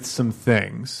wrestling with some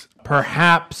things,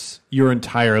 perhaps your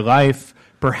entire life,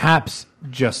 perhaps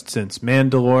just since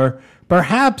Mandalore,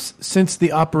 perhaps since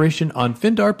the operation on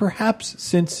Findar, perhaps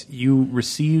since you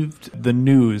received the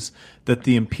news that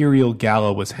the Imperial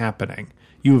Gala was happening.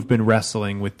 You have been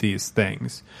wrestling with these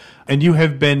things. And you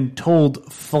have been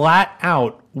told flat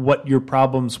out what your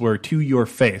problems were to your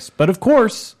face. But of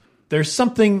course, there's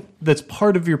something that's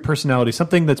part of your personality,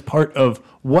 something that's part of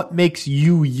what makes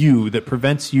you you that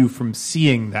prevents you from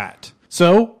seeing that.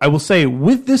 So I will say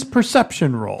with this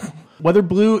perception roll, whether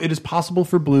Blue, it is possible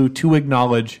for Blue to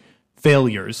acknowledge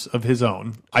failures of his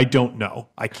own. I don't know.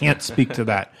 I can't speak to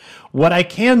that. What I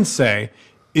can say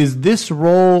is this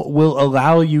role will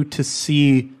allow you to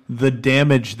see the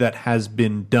damage that has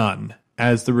been done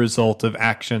as the result of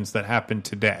actions that happened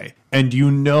today. And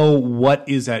you know what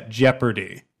is at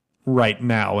jeopardy right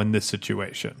now in this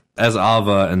situation. As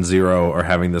Ava and Zero are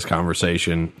having this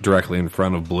conversation directly in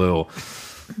front of Blue,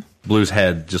 Blue's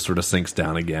head just sort of sinks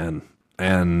down again.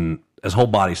 And his whole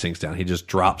body sinks down. He just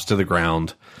drops to the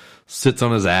ground, sits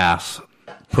on his ass,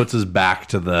 puts his back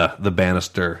to the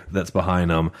banister that's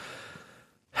behind him,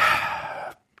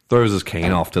 throws his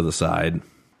cane off to the side.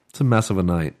 It's a mess of a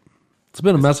night. It's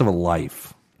been a mess of a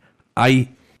life. I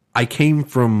came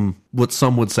from what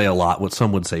some would say a lot, what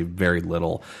some would say very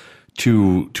little,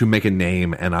 to make a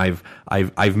name, and I've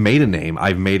made a name.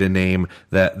 I've made a name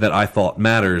that I thought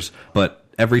matters, but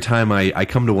every time I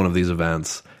come to one of these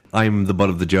events, I'm the butt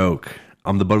of the joke.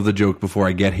 I'm the butt of the joke before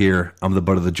I get here. I'm the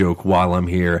butt of the joke while I'm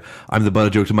here. I'm the butt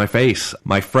of the joke to my face.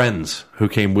 My friends who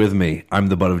came with me, I'm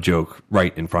the butt of the joke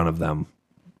right in front of them.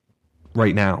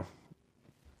 Right now.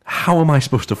 How am I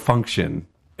supposed to function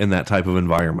in that type of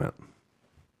environment?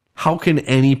 How can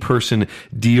any person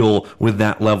deal with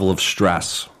that level of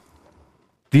stress?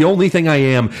 The only thing I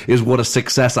am is what a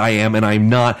success I am, and I'm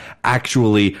not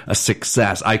actually a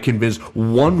success. I convinced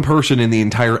one person in the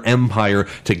entire empire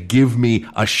to give me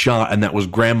a shot, and that was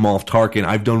Grand Moff Tarkin.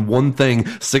 I've done one thing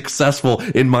successful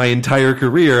in my entire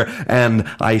career, and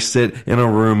I sit in a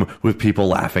room with people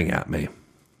laughing at me.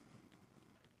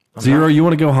 Zero, you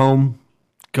want to go home?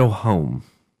 Go home.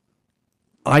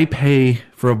 I pay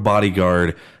for a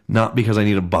bodyguard, not because I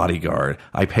need a bodyguard.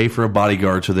 I pay for a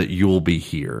bodyguard so that you'll be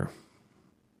here.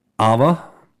 Ava?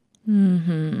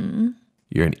 Mm-hmm.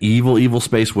 You're an evil, evil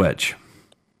space witch.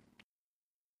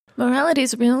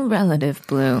 Morality's real relative,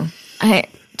 Blue. I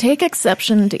take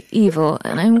exception to evil,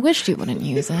 and I wish you wouldn't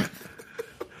use it.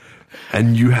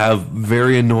 And you have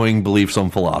very annoying beliefs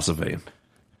on philosophy.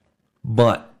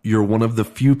 But you're one of the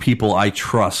few people I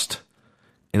trust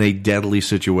in a deadly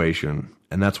situation,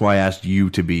 and that's why I asked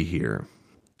you to be here.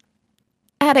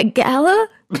 At a gala?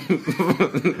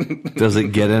 Does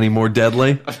it get any more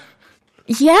deadly?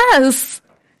 Yes!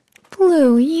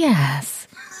 Blue, yes.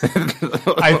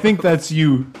 I think that's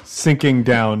you sinking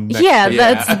down.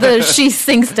 She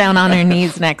sinks down on her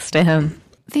knees next to him.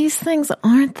 These things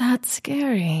aren't that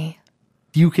scary.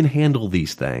 You can handle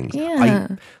these things.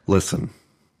 Yeah. Listen,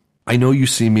 I know you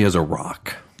see me as a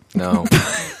rock. No.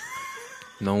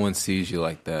 No one sees you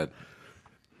like that.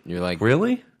 You're like...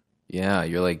 Really? Yeah,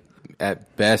 you're like,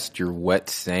 at best, you're wet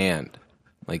sand.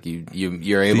 Like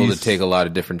you're able to take a lot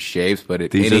of different shapes,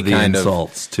 but these are the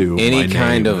insults to any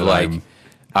kind of like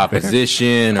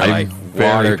opposition or like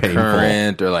water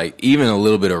current or like even a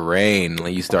little bit of rain,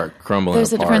 like you start crumbling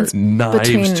There's apart. A difference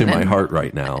Knives to my heart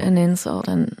right now. An insult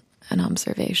and an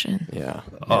observation. Yeah.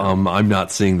 I'm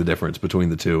not seeing the difference between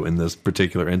the two in this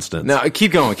particular instance. No,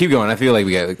 keep going. I feel like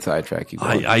we got like, sidetracked. Keep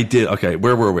going. I did. Okay,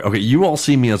 where were we? Okay, you all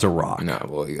see me as a rock. No,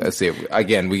 well, let's see.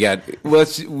 Again, we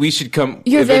should come.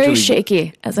 You're very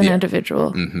shaky as an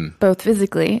individual, both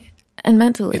physically and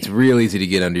mentally. It's real easy to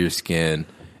get under your skin.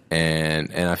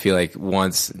 And I feel like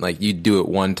once, like you do it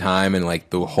one time and like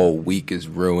the whole week is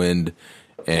ruined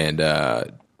and,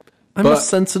 I'm a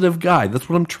sensitive guy. That's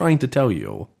what I'm trying to tell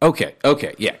you. Okay,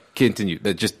 yeah, continue.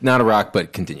 Just not a rock,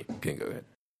 but continue. Okay, go ahead.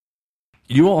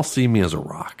 You all see me as a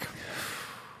rock,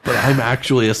 but I'm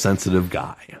actually a sensitive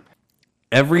guy.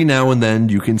 Every now and then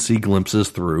you can see glimpses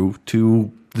through to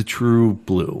the true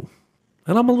Blue.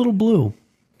 And I'm a little blue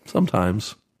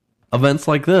sometimes. Events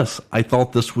like this, I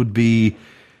thought this would be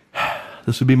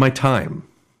my time.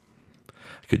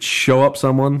 I could show up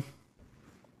someone.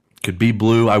 Could be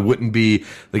Blue. I wouldn't be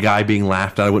the guy being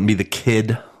laughed at. I wouldn't be the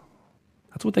kid.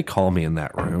 That's what they call me in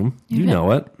that room. You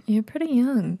know it. You're pretty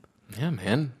young. Yeah,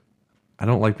 man. I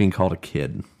don't like being called a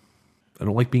kid. I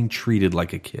don't like being treated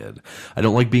like a kid. I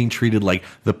don't like being treated like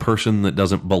the person that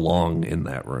doesn't belong in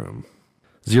that room.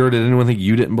 Zero, did anyone think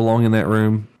you didn't belong in that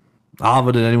room?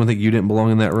 Ava, did anyone think you didn't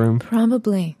belong in that room?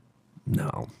 Probably.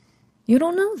 No. You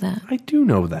don't know that. I do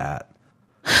know that.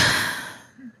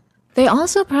 They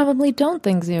also probably don't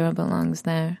think Zero belongs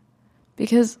there.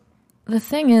 Because the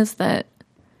thing is that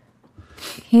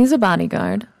he's a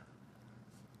bodyguard,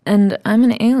 and I'm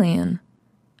an alien.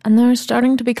 And there are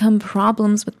starting to become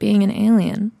problems with being an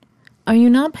alien. Are you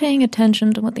not paying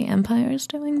attention to what the Empire is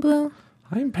doing, Blue?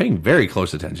 I'm paying very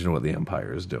close attention to what the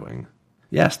Empire is doing.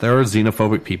 Yes, there are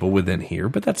xenophobic people within here,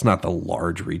 but that's not the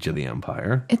large reach of the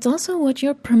Empire. It's also what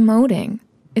you're promoting.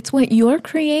 It's what you're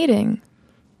creating.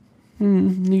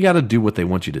 You gotta do what they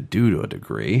want you to do to a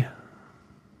degree.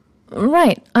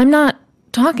 Right. I'm not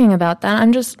talking about that.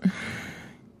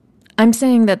 I'm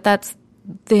saying that that's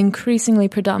the increasingly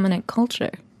predominant culture.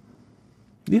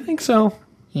 Do you think so?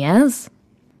 Yes?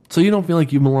 So you don't feel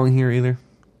like you belong here either?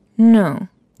 No.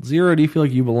 Zero, do you feel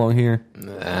like you belong here?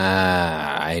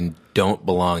 I don't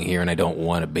belong here and I don't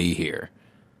want to be here.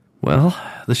 Well,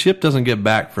 the ship doesn't get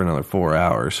back for another 4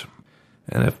 hours.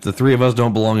 And if the three of us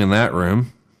don't belong in that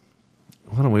room,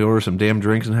 why don't we order some damn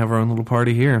drinks and have our own little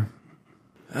party here?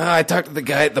 I talked to the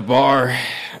guy at the bar.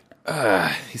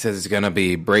 He says he's going to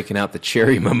be breaking out the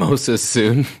cherry mimosas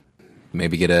soon.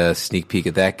 Maybe get a sneak peek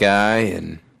at that guy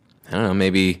and, I don't know,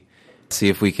 maybe see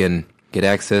if we can get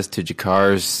access to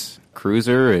Jakar's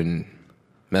cruiser and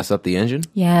mess up the engine.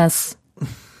 Yes.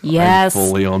 Yes. I'm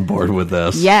fully on board with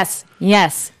this. Yes.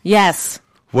 Yes. Yes.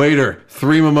 Waiter,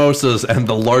 3 mimosas and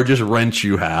the largest wrench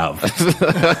you have.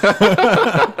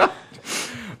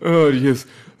 Oh, yes,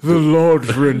 the large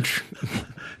wrench.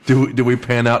 Do we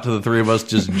pan out to the three of us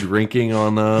just drinking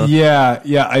on Yeah,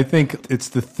 I think it's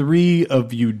the three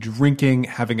of you drinking,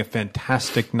 having a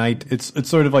fantastic night. It's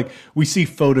sort of like we see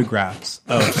photographs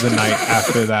of the night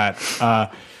after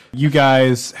that. You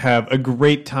guys have a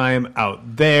great time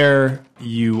out there.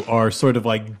 You are sort of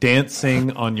like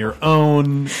dancing on your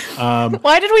own.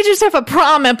 Why did we just have a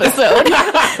prom episode?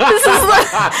 This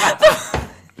is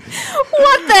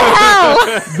what the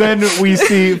hell? Then we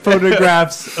see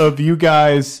photographs of you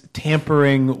guys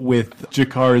tampering with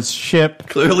Jakar's ship.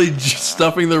 Clearly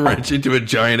stuffing the wrench into a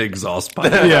giant exhaust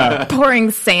pipe. Yeah.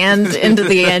 Pouring sand into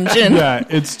the engine. Yeah,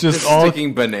 it's just all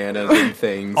Sticking bananas and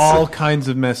things. all kinds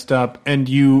of messed up, and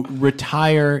you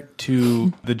retire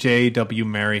to the J.W.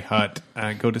 Mary hut,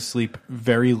 go to sleep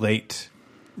very late.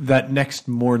 That next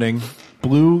morning,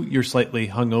 Blue, you're slightly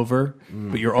hungover,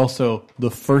 but you're also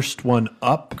the first one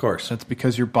up. Of course. That's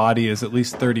because your body is at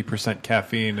least 30%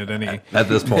 caffeine at any At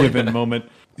this point. given moment.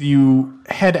 You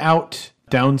head out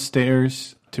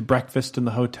downstairs to breakfast in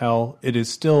the hotel. It is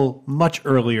still much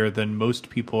earlier than most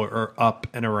people are up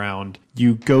and around.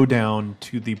 You go down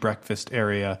to the breakfast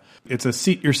area. It's a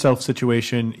seat yourself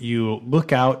situation. You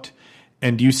look out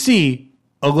and you see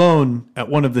alone at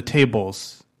one of the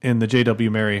tables in the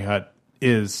J.W. Mary hut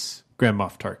is Grand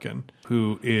Moff Tarkin,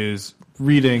 who is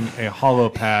reading a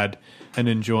holopad and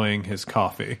enjoying his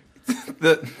coffee.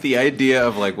 The idea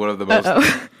of like one of the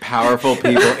most powerful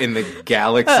people in the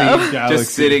galaxy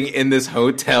just sitting in this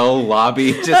hotel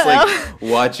lobby, just like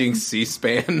watching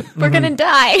C-SPAN. We're gonna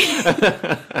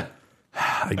die.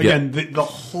 Again, the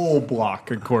whole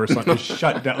block, of course, is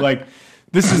shut down. Like,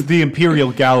 this is the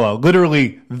Imperial Gala.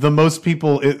 Literally, the most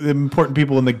people, the important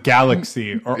people in the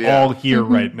galaxy are all here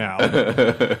right now.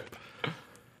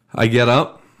 I get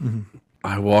up.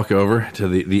 I walk over to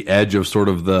the edge of sort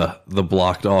of the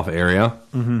blocked off area.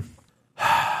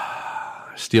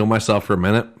 Steel myself for a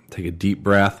minute. Take a deep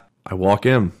breath. I walk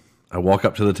in. I walk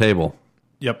up to the table.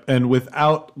 Yep, and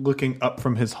without looking up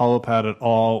from his holopad at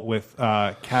all, with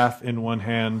Kath in one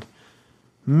hand,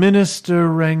 Minister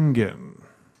Rengen.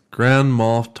 Grand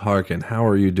Moff Tarkin, how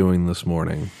are you doing this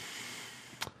morning?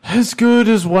 As good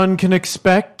as one can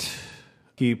expect.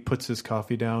 He puts his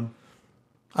coffee down.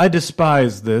 I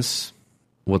despise this.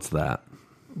 What's that?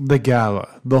 The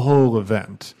gala, the whole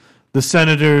event. The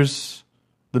senators,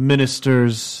 the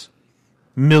ministers,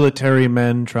 military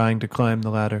men trying to climb the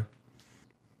ladder.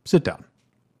 Sit down.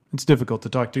 It's difficult to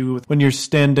talk to you when you're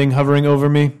standing, hovering over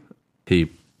me.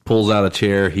 He pulls out a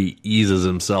chair. He eases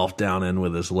himself down in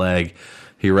with his leg.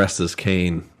 He rests his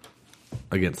cane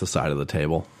against the side of the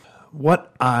table.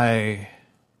 What I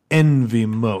envy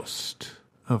most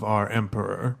of our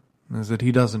emperor is that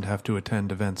he doesn't have to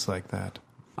attend events like that.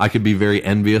 I could be very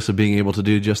envious of being able to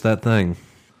do just that thing.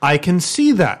 I can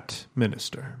see that,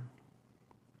 Minister.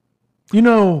 You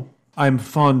know, I'm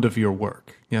fond of your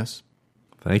work, yes?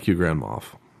 Thank you, Grand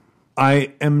Moff.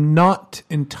 I am not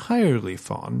entirely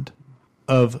fond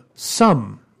of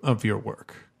some of your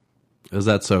work. Is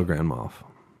that so, Grand Moff?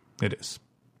 It is.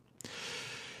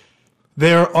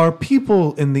 There are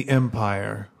people in the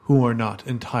Empire who are not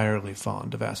entirely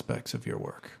fond of aspects of your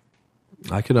work.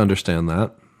 I could understand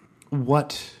that.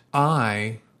 What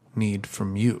I need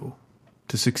from you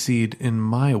to succeed in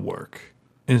my work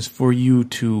is for you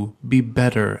to be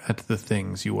better at the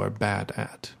things you are bad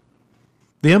at.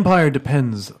 The Empire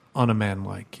depends on a man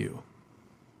like you.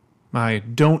 I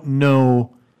don't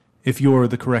know if you're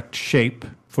the correct shape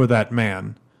for that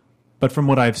man, but from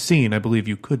what I've seen, I believe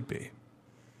you could be.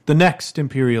 The next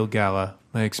Imperial Gala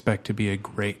I expect to be a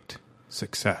great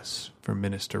success for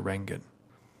Minister Rengen.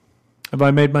 Have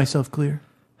I made myself clear?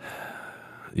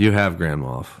 You have, Grand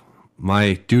Moff.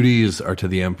 My duties are to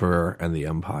the Emperor and the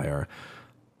Empire.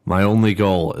 My only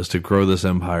goal is to grow this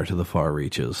empire to the far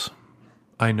reaches.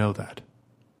 I know that.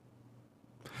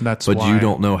 That's But why you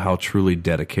don't know how truly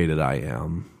dedicated I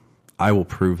am. I will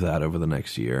prove that over the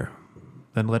next year.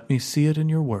 Then let me see it in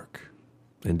your work.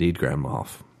 Indeed, Grand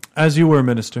Moff. As you were,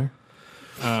 Minister.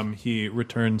 He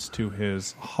returns to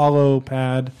his hollow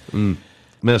pad.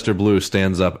 Minister Blue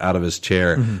stands up out of his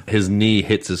chair. Mm-hmm. His knee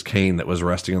hits his cane that was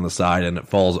resting on the side, and it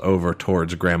falls over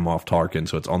towards Grand Moff Tarkin,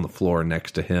 so it's on the floor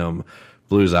next to him.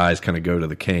 Blue's eyes kind of go to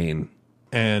the cane.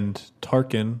 And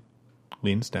Tarkin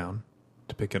leans down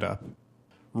to pick it up,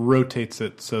 rotates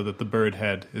it so that the bird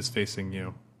head is facing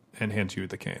you, and hands you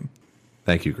the cane.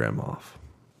 Thank you, Grand Moff.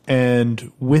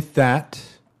 And with that,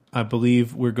 I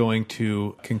believe we're going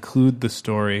to conclude the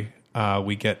story.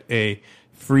 We get a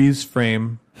freeze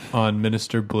frame on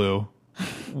Minister Blue.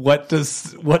 What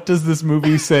does this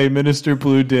movie say Minister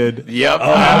Blue did? Yep.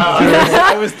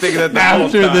 I was thinking that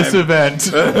after this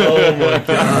event? Oh,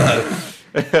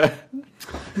 my God.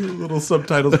 Little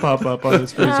subtitles pop up on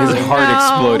his face. His heart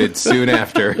exploded soon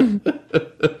after.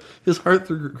 His heart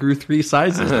grew 3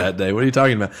 sizes that day. What are you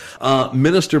talking about?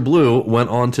 Minister Blue went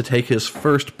on to take his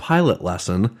first pilot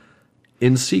lesson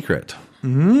in secret.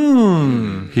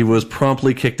 He was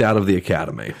promptly kicked out of the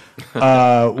academy.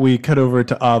 We cut over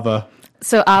to Ava.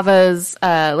 So Ava's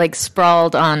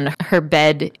sprawled on her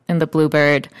bed in the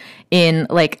Bluebird in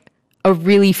like a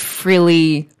really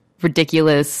frilly,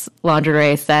 ridiculous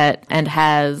lingerie set, and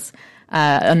has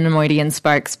a Nemoidian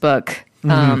Sparks book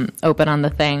open on the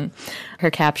thing.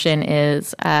 Her caption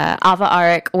is, Ava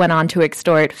Arik went on to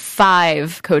extort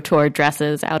 5 couture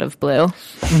dresses out of Blue.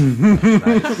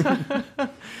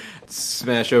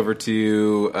 Smash over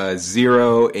to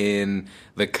Zero in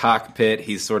the cockpit.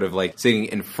 He's sort of like sitting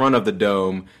in front of the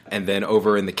dome, and then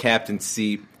over in the captain's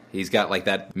seat, he's got like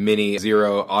that mini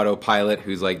Zero autopilot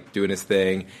who's like doing his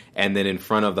thing, and then in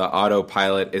front of the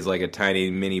autopilot is like a tiny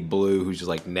mini Blue who's just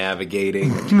like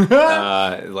navigating,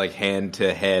 like hand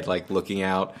to head, like looking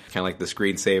out, kind of like the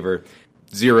screensaver.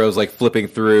 Zero's like flipping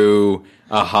through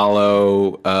a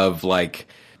holo of like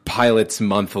Pilots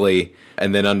Monthly,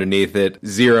 and then underneath it,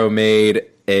 Zero made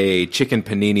a chicken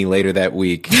panini later that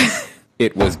week.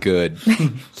 It was good.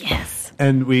 Yes.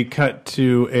 And we cut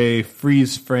to a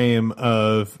freeze frame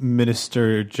of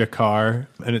Minister Jakar,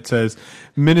 and it says,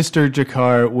 Minister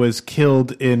Jakar was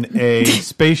killed in a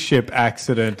spaceship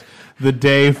accident the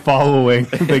day following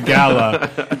the gala.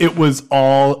 It was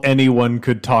all anyone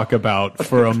could talk about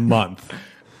for a month.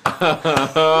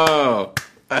 Oh.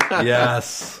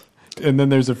 Yes. And then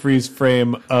there's a freeze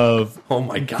frame of Oh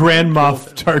my God. Grand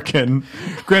Moff Tarkin.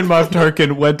 Grand Moff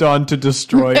Tarkin went on to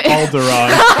destroy Alderaan.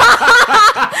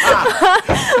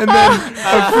 And then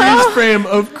a freeze frame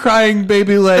of crying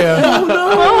baby Leia.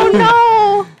 Oh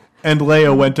no! And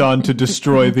Leia went on to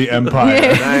destroy the Empire.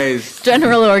 Nice.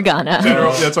 General Organa.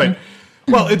 That's right.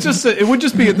 Well, it would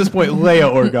just be at this point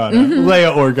Leia Organa.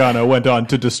 Leia Organa went on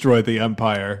to destroy the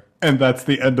Empire. And that's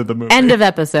the end of the movie. End of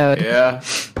episode. Yeah.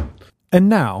 And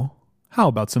now, how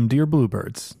about some Dear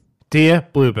Bluebirds? Dear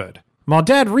Bluebird, my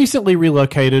dad recently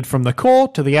relocated from the core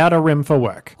to the outer rim for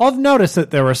work. I've noticed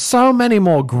that there are so many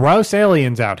more gross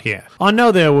aliens out here. I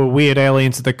know there were weird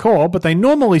aliens at the core, but they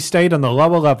normally stayed on the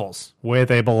lower levels, where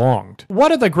they belonged.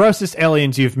 What are the grossest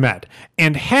aliens you've met?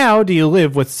 And how do you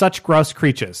live with such gross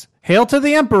creatures? Hail to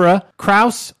the Emperor,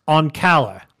 Kraus on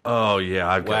Kala. Oh, yeah.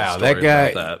 I've got Wow, a that story guy.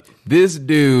 about that. This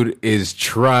dude is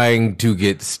trying to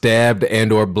get stabbed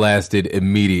and or blasted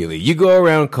immediately. You go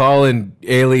around calling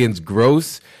aliens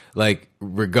gross, like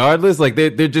regardless, like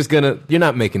they're just gonna. You're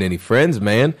not making any friends,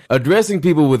 man. Addressing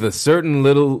people with a certain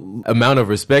little amount of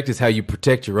respect is how you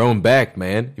protect your own back,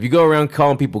 man. If you go around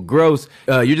calling people gross,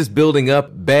 you're just building up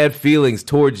bad feelings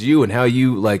towards you and how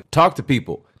you like talk to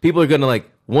people. People are gonna like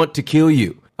want to kill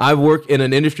you. I work in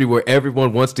an industry where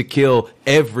everyone wants to kill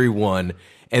everyone,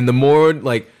 and the more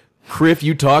like criff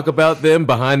you talk about them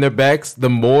behind their backs, the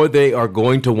more they are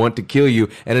going to want to kill you.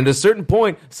 And at a certain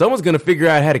point, someone's going to figure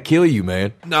out how to kill you,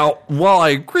 man. Now, while I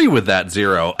agree with that,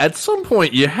 Zero, at some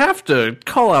point you have to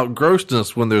call out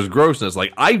grossness when there's grossness.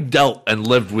 Like, I dealt and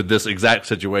lived with this exact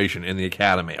situation in the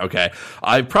academy, okay?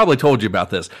 I probably told you about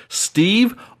this.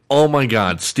 Steve, oh my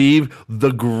God, Steve,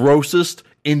 the grossest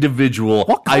individual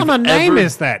What kind I've of name ever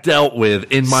is that? dealt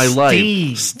with in my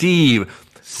life. Steve.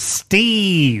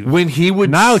 When he would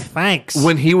No, thanks.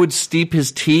 When he would steep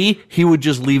his tea, he would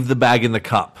just leave the bag in the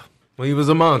cup. Well, he was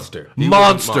a monster. He was a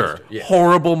Monster. Yeah.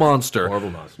 Horrible monster.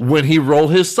 Horrible monster. When he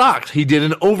rolled his socks, he did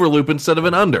an overloop instead of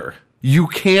an under. You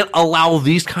can't allow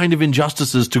these kind of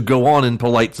injustices to go on in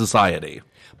polite society.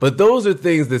 But those are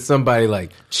things that somebody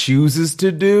like chooses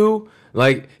to do.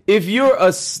 Like, if you're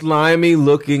a slimy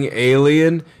looking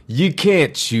alien, you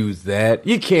can't choose that.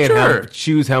 You can't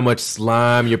choose how much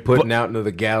slime you're putting out into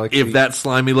the galaxy. If that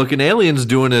slimy looking alien's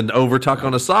doing an overtuck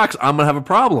on his socks, I'm going to have a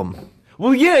problem.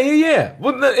 Well, yeah.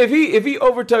 Well, if he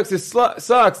overtucks his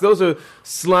socks, those are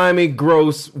slimy,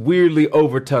 gross, weirdly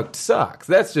overtucked socks.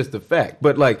 That's just a fact.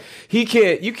 But like, you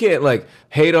can't like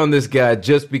hate on this guy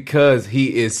just because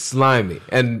he is slimy.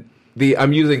 And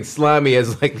I'm using slimy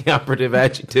as like the operative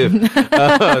adjective,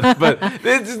 but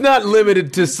it's not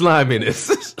limited to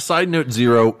sliminess. Side note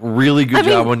 0, really good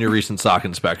job on your recent sock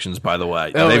inspections, by the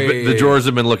way. The drawers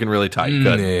have been looking really tight.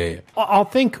 Good. Yeah. I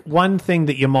think one thing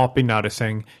that you might be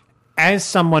noticing, as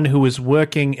someone who is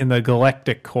working in the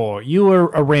Galactic Core, you are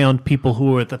around people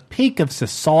who are at the peak of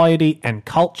society and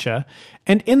culture,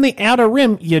 and in the Outer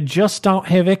Rim, you just don't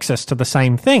have access to the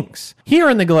same things. Here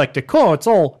in the Galactic Core, it's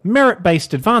all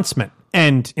merit-based advancement.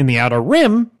 And in the Outer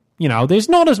Rim, there's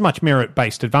not as much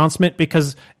merit-based advancement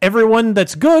because everyone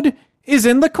that's good is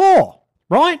in the core,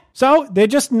 right? So there are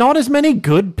just not as many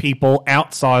good people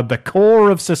outside the core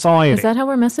of society. Is that how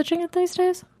we're messaging it these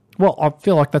days? Well, I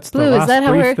feel like that's Blue, the is that last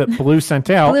how brief we're- that Blue sent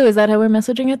out. Blue, is that how we're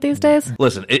messaging it these days?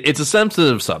 Listen, it's a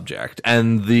sensitive subject,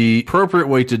 and the appropriate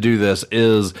way to do this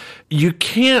is you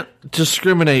can't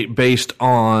discriminate based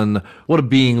on what a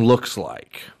being looks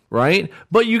like, right?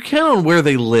 But you can on where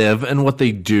they live and what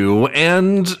they do,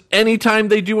 and anytime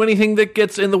they do anything that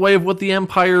gets in the way of what the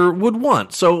Empire would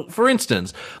want. So, for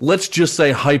instance, let's just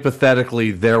say hypothetically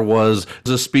there was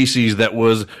a species that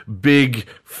was big,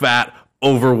 fat,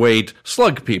 overweight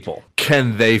slug people.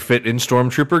 Can they fit in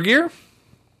stormtrooper gear?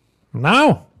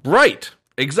 No. Right.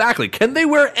 Exactly. Can they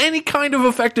wear any kind of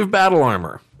effective battle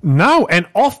armor? No, and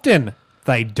often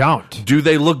they don't. Do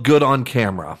they look good on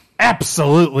camera?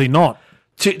 Absolutely not.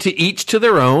 To each to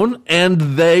their own, and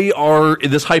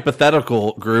this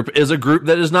hypothetical group is a group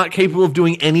that is not capable of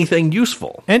doing anything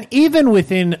useful. And even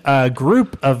within a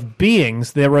group of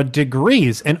beings, there are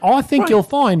degrees. And I think you'll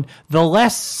find the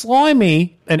less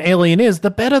slimy an alien is, the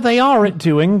better they are at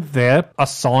doing their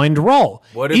assigned role.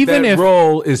 What if that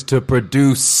role is to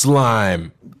produce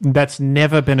slime? That's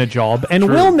never been a job and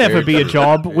will never be a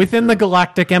job within the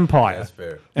Galactic Empire. That's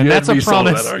fair. And You that's had a me sold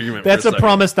promise. that argument for That's a a second.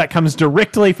 promise that comes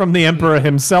directly from the Emperor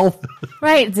himself.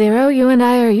 Right, 0, you and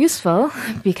I are useful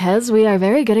because we are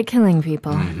very good at killing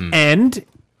people. And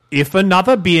if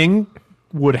another being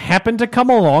would happen to come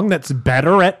along that's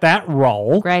better at that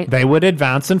role, Right. they would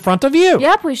advance in front of you.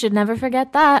 Yep, we should never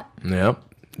forget that. Yep.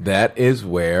 That is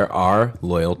where our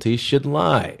loyalty should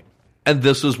lie. And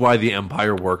this is why the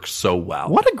Empire works so well.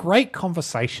 What a great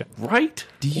conversation. Right?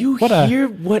 Do you What a- hear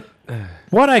what?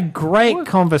 What a great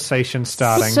conversation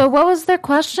starting. So what was their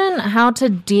question? How to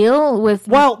deal with...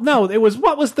 Well, no, it was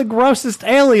what was the grossest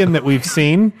alien that we've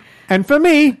seen? And for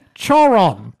me,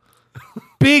 Choron.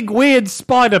 Big, weird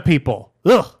spider people.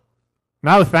 Ugh.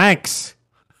 No thanks.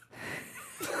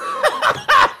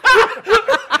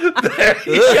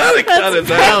 You gotta cut it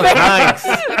down.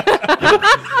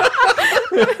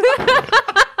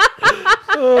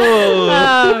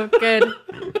 Oh, good.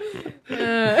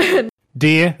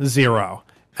 Dear Zero,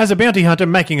 as a bounty hunter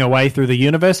making her way through the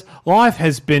universe, life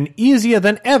has been easier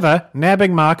than ever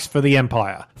nabbing marks for the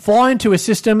Empire. Fly into a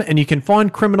system and you can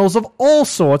find criminals of all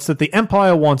sorts that the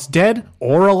Empire wants dead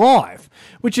or alive,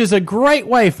 which is a great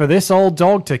way for this old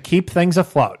dog to keep things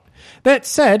afloat. That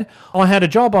said, I had a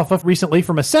job offer recently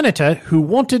from a senator who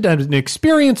wanted an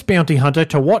experienced bounty hunter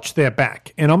to watch their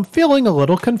back, and I'm feeling a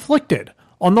little conflicted.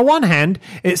 On the one hand,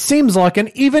 it seems like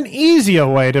an even easier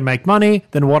way to make money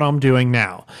than what I'm doing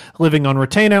now, living on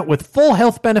retainer with full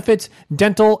health benefits,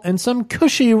 dental, and some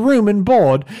cushy room and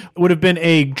board would have been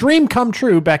a dream come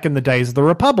true back in the days of the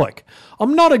Republic.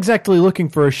 I'm not exactly looking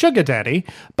for a sugar daddy,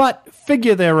 but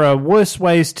figure there are worse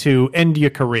ways to end your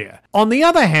career. On the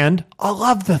other hand, I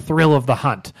love the thrill of the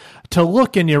hunt. To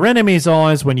look in your enemy's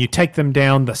eyes when you take them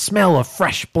down, the smell of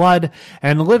fresh blood,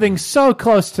 and living so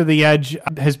close to the edge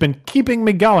has been keeping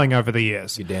me going over the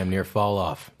years. You damn near fall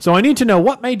off. So I need to know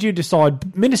what made you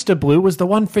decide Minister Blue was the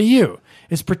one for you.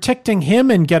 Is protecting him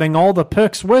and getting all the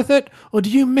perks worth it, or do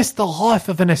you miss the life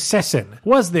of an assassin?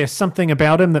 Was there something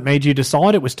about him that made you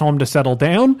decide it was time to settle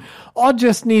down? I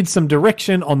just need some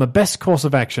direction on the best course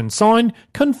of action. Signed,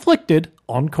 Conflicted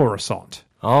on Coruscant.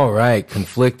 All right,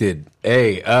 conflicted.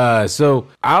 Hey, so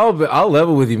I'll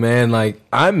level with you, man. Like,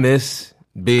 I miss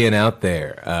being out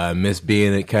there. I miss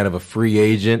being a kind of a free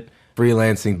agent,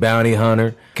 freelancing bounty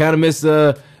hunter. Kind of miss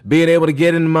being able to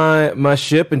get in my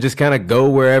ship and just kind of go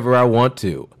wherever I want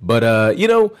to. But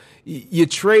you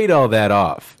trade all that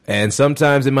off, And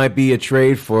sometimes it might be a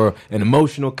trade for an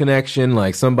emotional connection,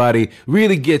 like somebody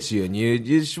really gets you and you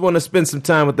just want to spend some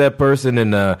time with that person,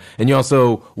 and you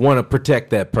also want to protect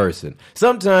that person.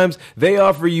 Sometimes they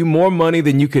offer you more money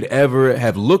than you could ever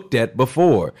have looked at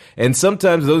before. And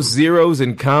sometimes those zeros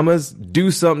and commas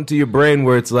do something to your brain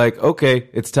where it's like, okay,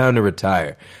 it's time to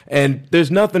retire. And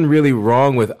there's nothing really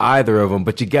wrong with either of them,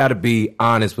 but you got to be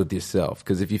honest with yourself.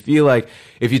 Because if you feel like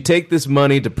if you take this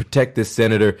money to protect this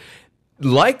senator,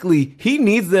 likely he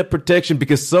needs that protection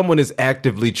because someone is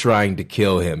actively trying to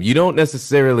kill him. You don't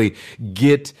necessarily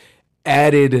get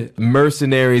added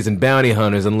mercenaries and bounty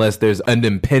hunters unless there's an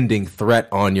impending threat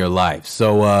on your life.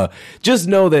 So just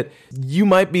know that you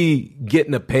might be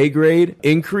getting a pay grade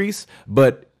increase,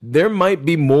 but there might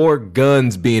be more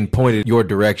guns being pointed your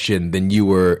direction than you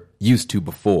were used to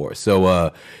before.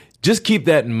 So just keep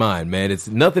that in mind, man.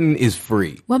 Nothing is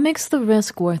free. What makes the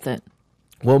risk worth it?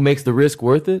 What makes the risk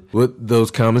worth it? With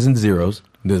those commas and zeros.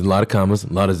 There's a lot of commas,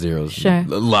 a lot of zeros. Sure.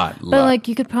 A lot. But like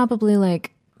you could probably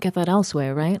like get that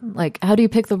elsewhere, right? Like how do you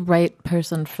pick the right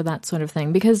person for that sort of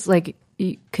thing? Because like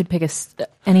you could pick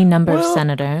any number of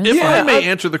senators. If I may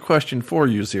answer the question for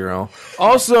you, Zero.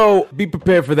 Also, be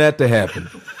prepared for that to happen.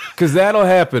 Because that'll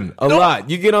happen a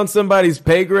lot. You get on somebody's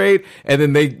pay grade, and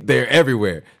then they're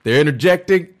everywhere. They're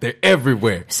interjecting. They're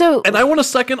everywhere. So, And I want to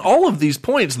second all of these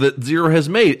points that Zero has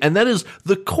made, and that is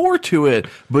the core to it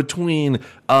between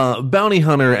bounty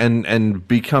hunter and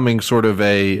becoming sort of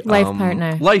a Life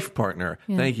partner. Life partner.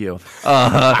 Yeah. Thank you.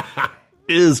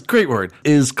 Is great word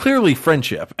is clearly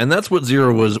friendship, and that's what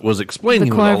Zero was explaining.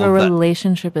 The core with all of a of that.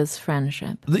 relationship is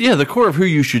friendship. The core of who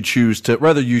you should choose to,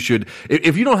 rather you should,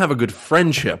 if you don't have a good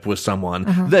friendship with someone,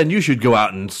 then you should go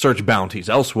out and search bounties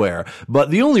elsewhere. But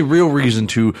the only real reason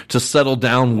to settle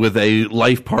down with a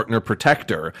life partner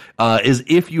protector is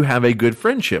if you have a good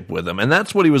friendship with them. And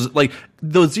that's what he was like.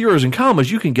 Those zeros and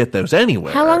commas, you can get those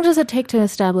anywhere. How long does it take to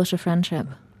establish a friendship?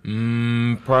 What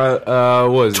is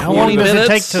it? How long does it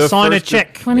take to The sign a first-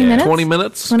 check? 20 minutes? 20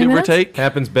 minutes, 20 give minutes? or take.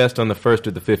 Happens best on the 1st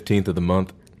or the 15th of the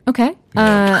month. Okay.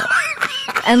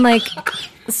 And like,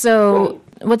 so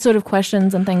what sort of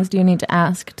questions and things do you need to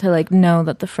ask to like know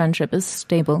that the friendship is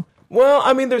stable? Well,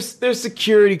 I mean, there's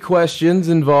security questions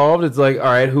involved. It's like, all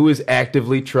right, who is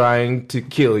actively trying to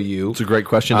kill you? It's a great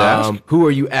question to ask. Who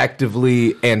are you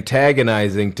actively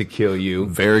antagonizing to kill you?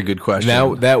 Very good question.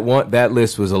 Now that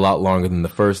list was a lot longer than the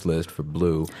first list for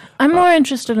Blue. I'm more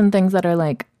interested in things that are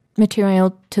like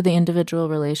material to the individual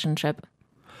relationship.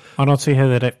 I don't see how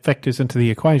that factors into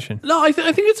the equation. No, I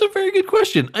think it's a very good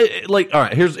question. All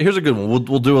right, here's a good one.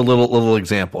 We'll do a little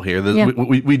example here. Yeah.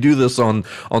 We do this on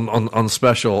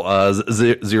special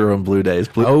Zero and Blue days.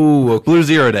 Okay. Blue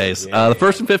Zero days. The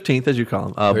 1st and 15th, as you call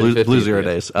them. Blue 15th, Zero yeah.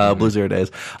 days. Blue Zero days.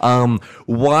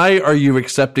 Why are you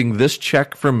accepting this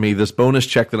check from me, this bonus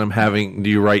check that I'm having to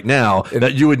you right now,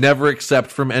 that you would never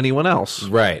accept from anyone else?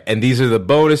 Right, and these are the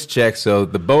bonus checks. So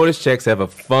the bonus checks have a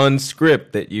fun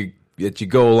script that you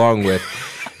go along with.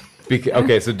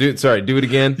 Okay, so do it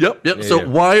again. Yep. Yeah, So yeah.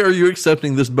 why are you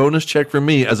accepting this bonus check from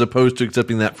me as opposed to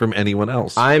accepting that from anyone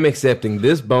else? I'm accepting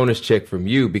this bonus check from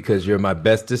you because you're my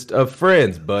bestest of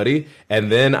friends, buddy.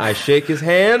 And then I shake his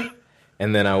hand,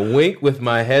 and then I wink with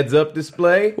my heads up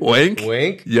display. Wink.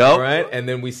 Yep. All right, and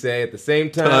then we say at the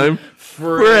same time,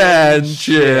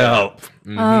 Friendship.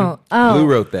 Oh. Blue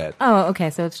wrote that. Oh, okay.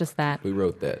 So it's just that. We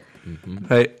wrote that.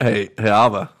 Hey,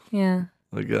 Ava. Yeah.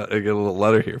 I got a little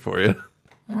letter here for you.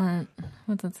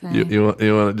 What's it say? You want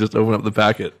to just open up the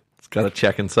packet? It's got a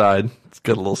check inside. It's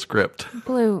got a little script.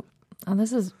 Blue. Oh,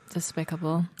 this is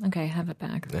despicable. Okay, have it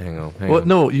back. Hang on. What?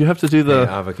 No, you have to do Hey, the.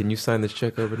 Ava, can you sign this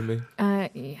check over to me? Yeah,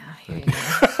 here you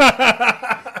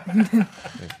go.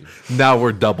 Now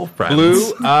we're double friends.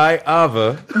 Blue, I,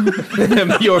 Ava,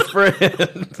 am your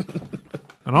friend.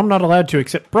 And I'm not allowed to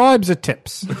accept bribes or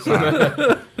tips.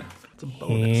 So.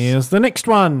 Here's the next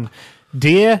one.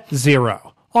 Dear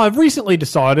Zero, I've recently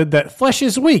decided that flesh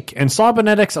is weak and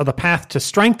cybernetics are the path to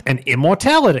strength and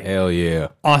immortality. Hell yeah.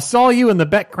 I saw you in the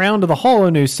background of the Holo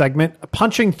News segment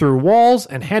punching through walls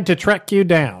and had to track you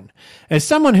down. As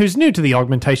someone who's new to the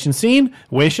augmentation scene,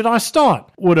 where should I start?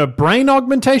 Would a brain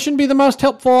augmentation be the most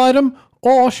helpful item?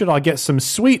 Or should I get some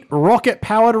sweet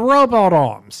rocket-powered robot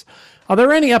arms? Are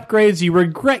there any upgrades you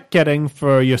regret getting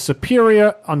for your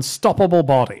superior, unstoppable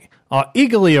body? I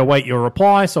eagerly await your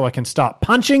reply so I can start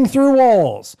punching through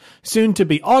walls. Soon to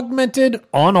be augmented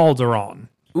on Alderaan.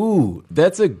 Ooh,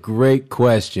 that's a great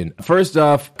question. First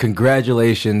off,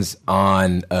 congratulations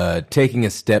on taking a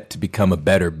step to become a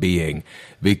better being,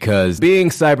 because being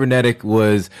cybernetic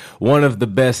was one of the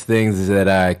best things that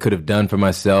I could have done for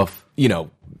myself,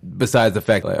 besides the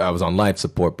fact that I was on life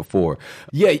support before.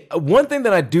 Yeah, one thing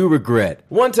that I do regret.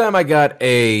 One time I got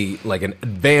an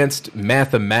advanced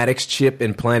mathematics chip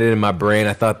implanted in my brain.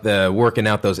 I thought the working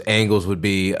out those angles would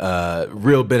be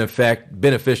real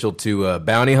beneficial to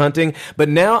bounty hunting. But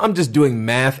now I'm just doing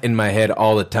math in my head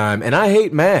all the time, and I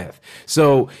hate math.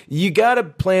 So you got to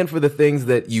plan for the things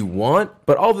that you want,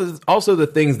 but also the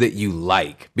things that you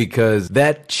like, because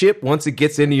that chip, once it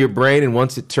gets into your brain and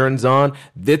once it turns on,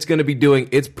 it's going to be doing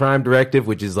its prime directive,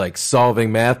 which is like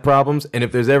solving math problems. And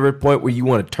if there's ever a point where you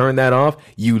want to turn that off,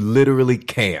 you literally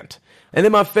can't. And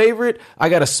then my favorite, I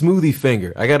got a smoothie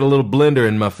finger. I got a little blender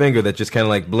in my finger that just kind of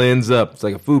like blends up. It's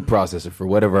like a food processor for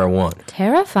whatever I want.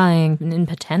 Terrifying in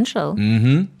potential.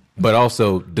 But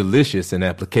also delicious in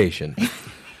application.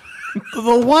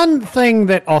 The one thing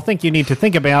that I think you need to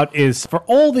think about is for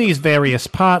all these various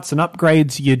parts and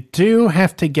upgrades, you do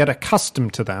have to get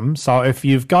accustomed to them. So if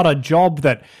you've got a job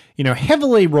that,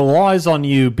 heavily relies on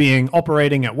you being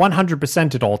operating at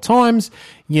 100% at all times,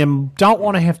 you don't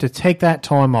want to have to take that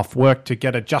time off work to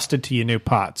get adjusted to your new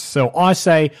parts. So I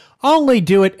say only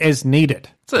do it as needed.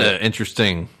 It's an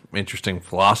interesting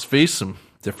philosophy. Some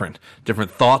different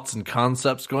thoughts and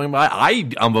concepts going by.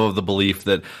 I'm of the belief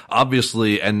that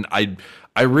obviously, and I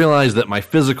realize that my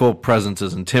physical presence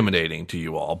is intimidating to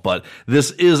you all, but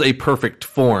this is a perfect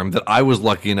form that I was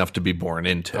lucky enough to be born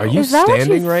into. Are you Is that what you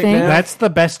standing right think? now? That's the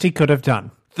best he could have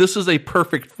done. This is a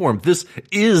perfect form. This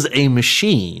is a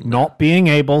machine. Not being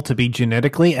able to be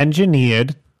genetically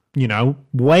engineered,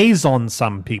 weighs on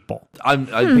some people. I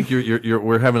think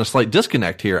we're having a slight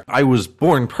disconnect here. I was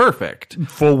born perfect.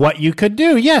 For what you could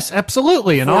do, yes,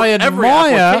 absolutely. And For every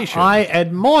application. I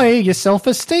admire your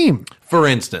self-esteem. For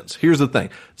instance, here's the thing.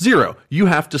 Zero, you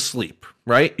have to sleep,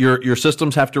 right? Your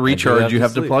systems have to recharge. You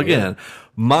have to sleep, plug in.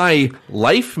 My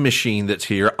life machine that's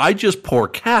here, I just pour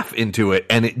calf into it,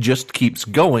 and it just keeps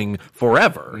going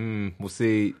forever. Well,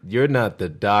 see, you're not the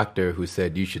doctor who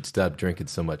said you should stop drinking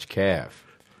so much calf.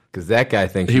 Because that guy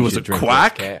thinks He you was should a drink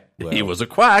quack. less calf. He was a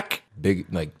quack. Big,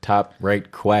 top right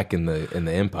quack in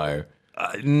the empire.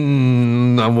 I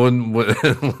wouldn't.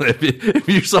 If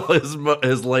you saw his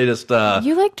latest. You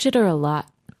jitter a lot.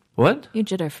 What? You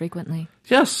jitter frequently.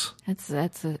 Yes.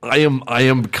 I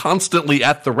am constantly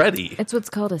at the ready. It's what's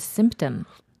called a symptom.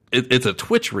 It's a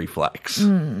twitch reflex.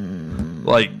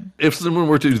 Like if someone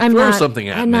were to throw something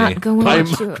at me, I'm not going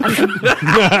to.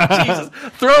 Jesus,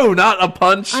 throw, not a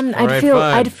punch. I'd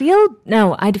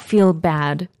feel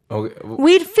bad. Okay.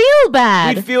 We'd feel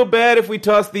bad. We'd feel bad if we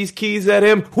tossed these keys at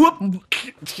him. Whoop!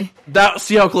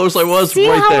 See how close I was? See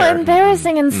right how there.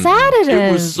 embarrassing and sad it is.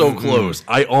 It was so close.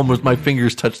 My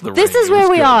fingers touched the ring. This is It was where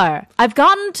we good. are. I've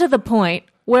gotten to the point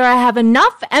where I have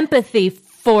enough empathy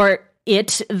for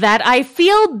it that I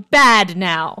feel bad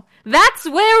now. That's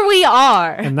where we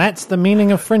are. And that's the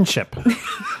meaning of friendship.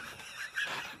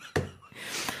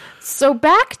 So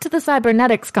back to the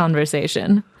cybernetics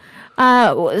conversation.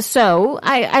 So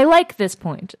I like this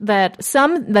point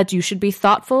that you should be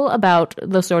thoughtful about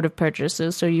the sort of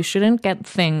purchases. So you shouldn't get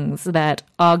things that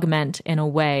augment in a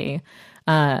way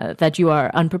that you are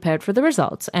unprepared for the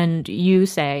results. And you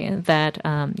say that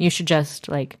you should just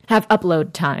have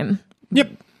upload time.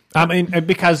 Yep. I mean,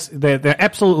 because they're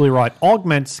absolutely right.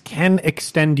 Augments can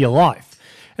extend your life,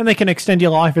 and they can extend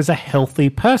your life as a healthy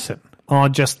person. Or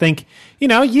just think,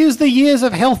 use the years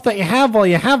of health that you have while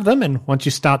you have them, and once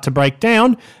you start to break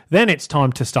down, then it's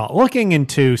time to start looking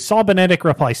into cybernetic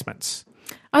replacements.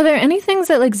 Are there any things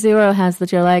that Zero has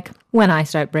that you're like, when I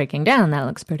start breaking down, that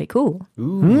looks pretty cool?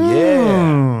 Ooh,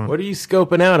 yeah. What are you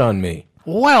scoping out on me?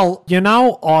 Well,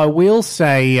 I will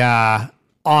say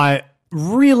I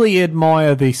really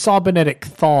admire the cybernetic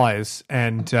thighs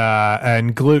and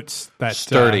glutes that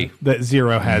Sturdy. that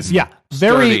Zero has. Yeah,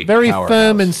 Sturdy. very Powerhouse.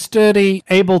 firm and sturdy,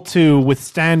 able to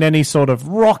withstand any sort of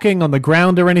rocking on the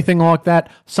ground or anything like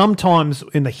that. Sometimes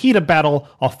in the heat of battle,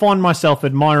 I find myself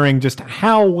admiring just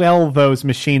how well those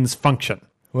machines function.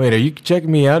 Wait, are you checking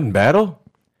me out in battle?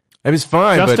 It was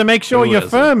fine, Just but to make sure Who your is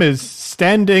it? firm is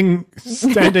standing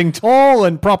tall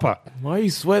and proper. why are you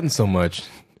sweating so much?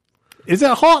 Is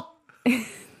it hot?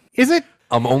 Is it?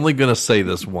 I'm only going to say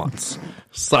this once.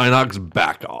 Synox,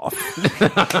 back off.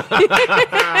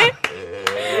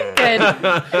 Good.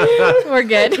 We're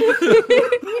good.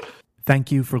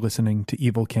 Thank you for listening to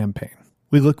Evil Campaign.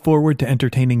 We look forward to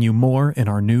entertaining you more in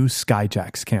our new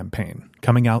Skyjacks campaign,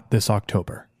 coming out this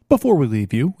October. Before we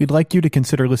leave you, we'd like you to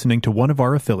consider listening to one of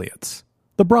our affiliates,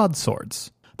 The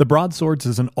Broadswords. The Broadswords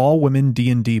is an all-women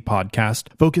D&D podcast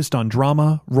focused on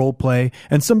drama, roleplay,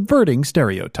 and subverting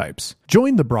stereotypes.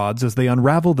 Join the Broads as they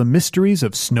unravel the mysteries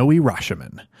of snowy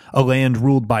Rashomon, a land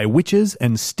ruled by witches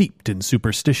and steeped in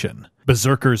superstition.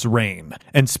 Berserkers reign,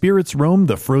 and spirits roam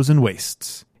the frozen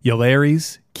wastes.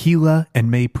 Yelaris, Keela,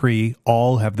 and Maypri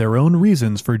all have their own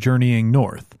reasons for journeying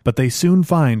north, but they soon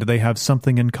find they have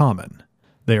something in common.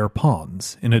 They are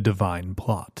pawns in a divine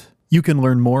plot. You can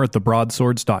learn more at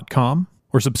thebroadswords.com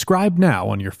or subscribe now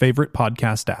on your favorite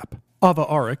podcast app. Ava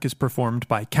Arik is performed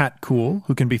by Cat Cool,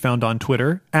 who can be found on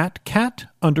Twitter at cat_cool_.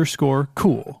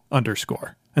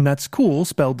 And that's cool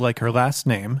spelled like her last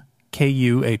name,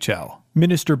 Kuhl.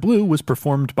 Minister Blue was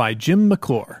performed by Jim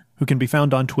McClure, who can be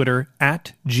found on Twitter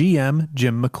at GM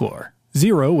Jim McClure.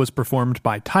 Zero was performed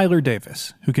by Tyler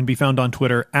Davis, who can be found on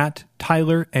Twitter at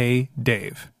Tyler A.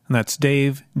 Dave. And that's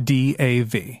Dave,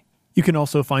 D-A-V. You can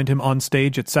also find him on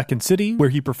stage at Second City, where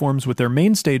he performs with their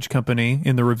main stage company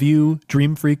in the review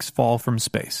Dream Freaks Fall from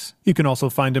Space. You can also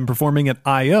find him performing at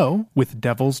I.O. with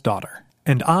Devil's Daughter.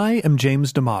 And I am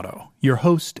James D'Amato, your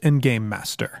host and game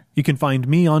master. You can find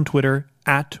me on Twitter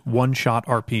at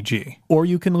OneShotRPG, or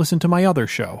you can listen to my other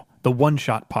show, the One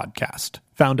Shot Podcast,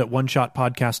 found at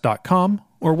oneshotpodcast.com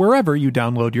or wherever you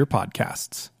download your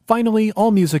podcasts. Finally,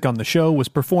 all music on the show was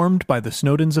performed by the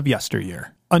Snowdens of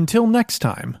yesteryear. Until next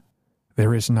time,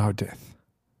 there is no death.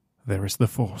 There is the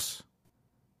Force.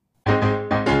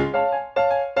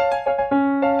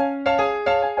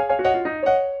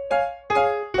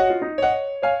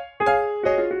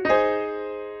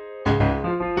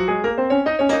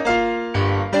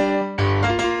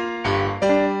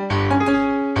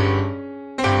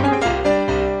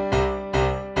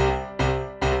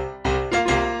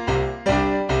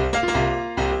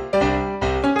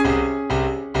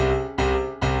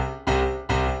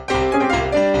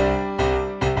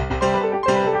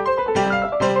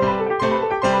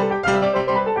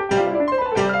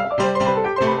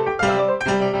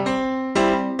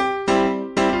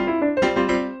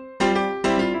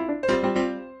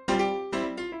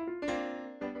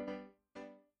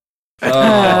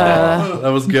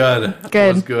 That was good. Good.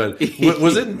 That was good.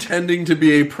 Was it intending to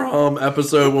be a prom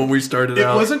episode when we started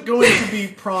out? It wasn't going to be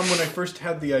prom when I first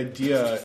had the idea.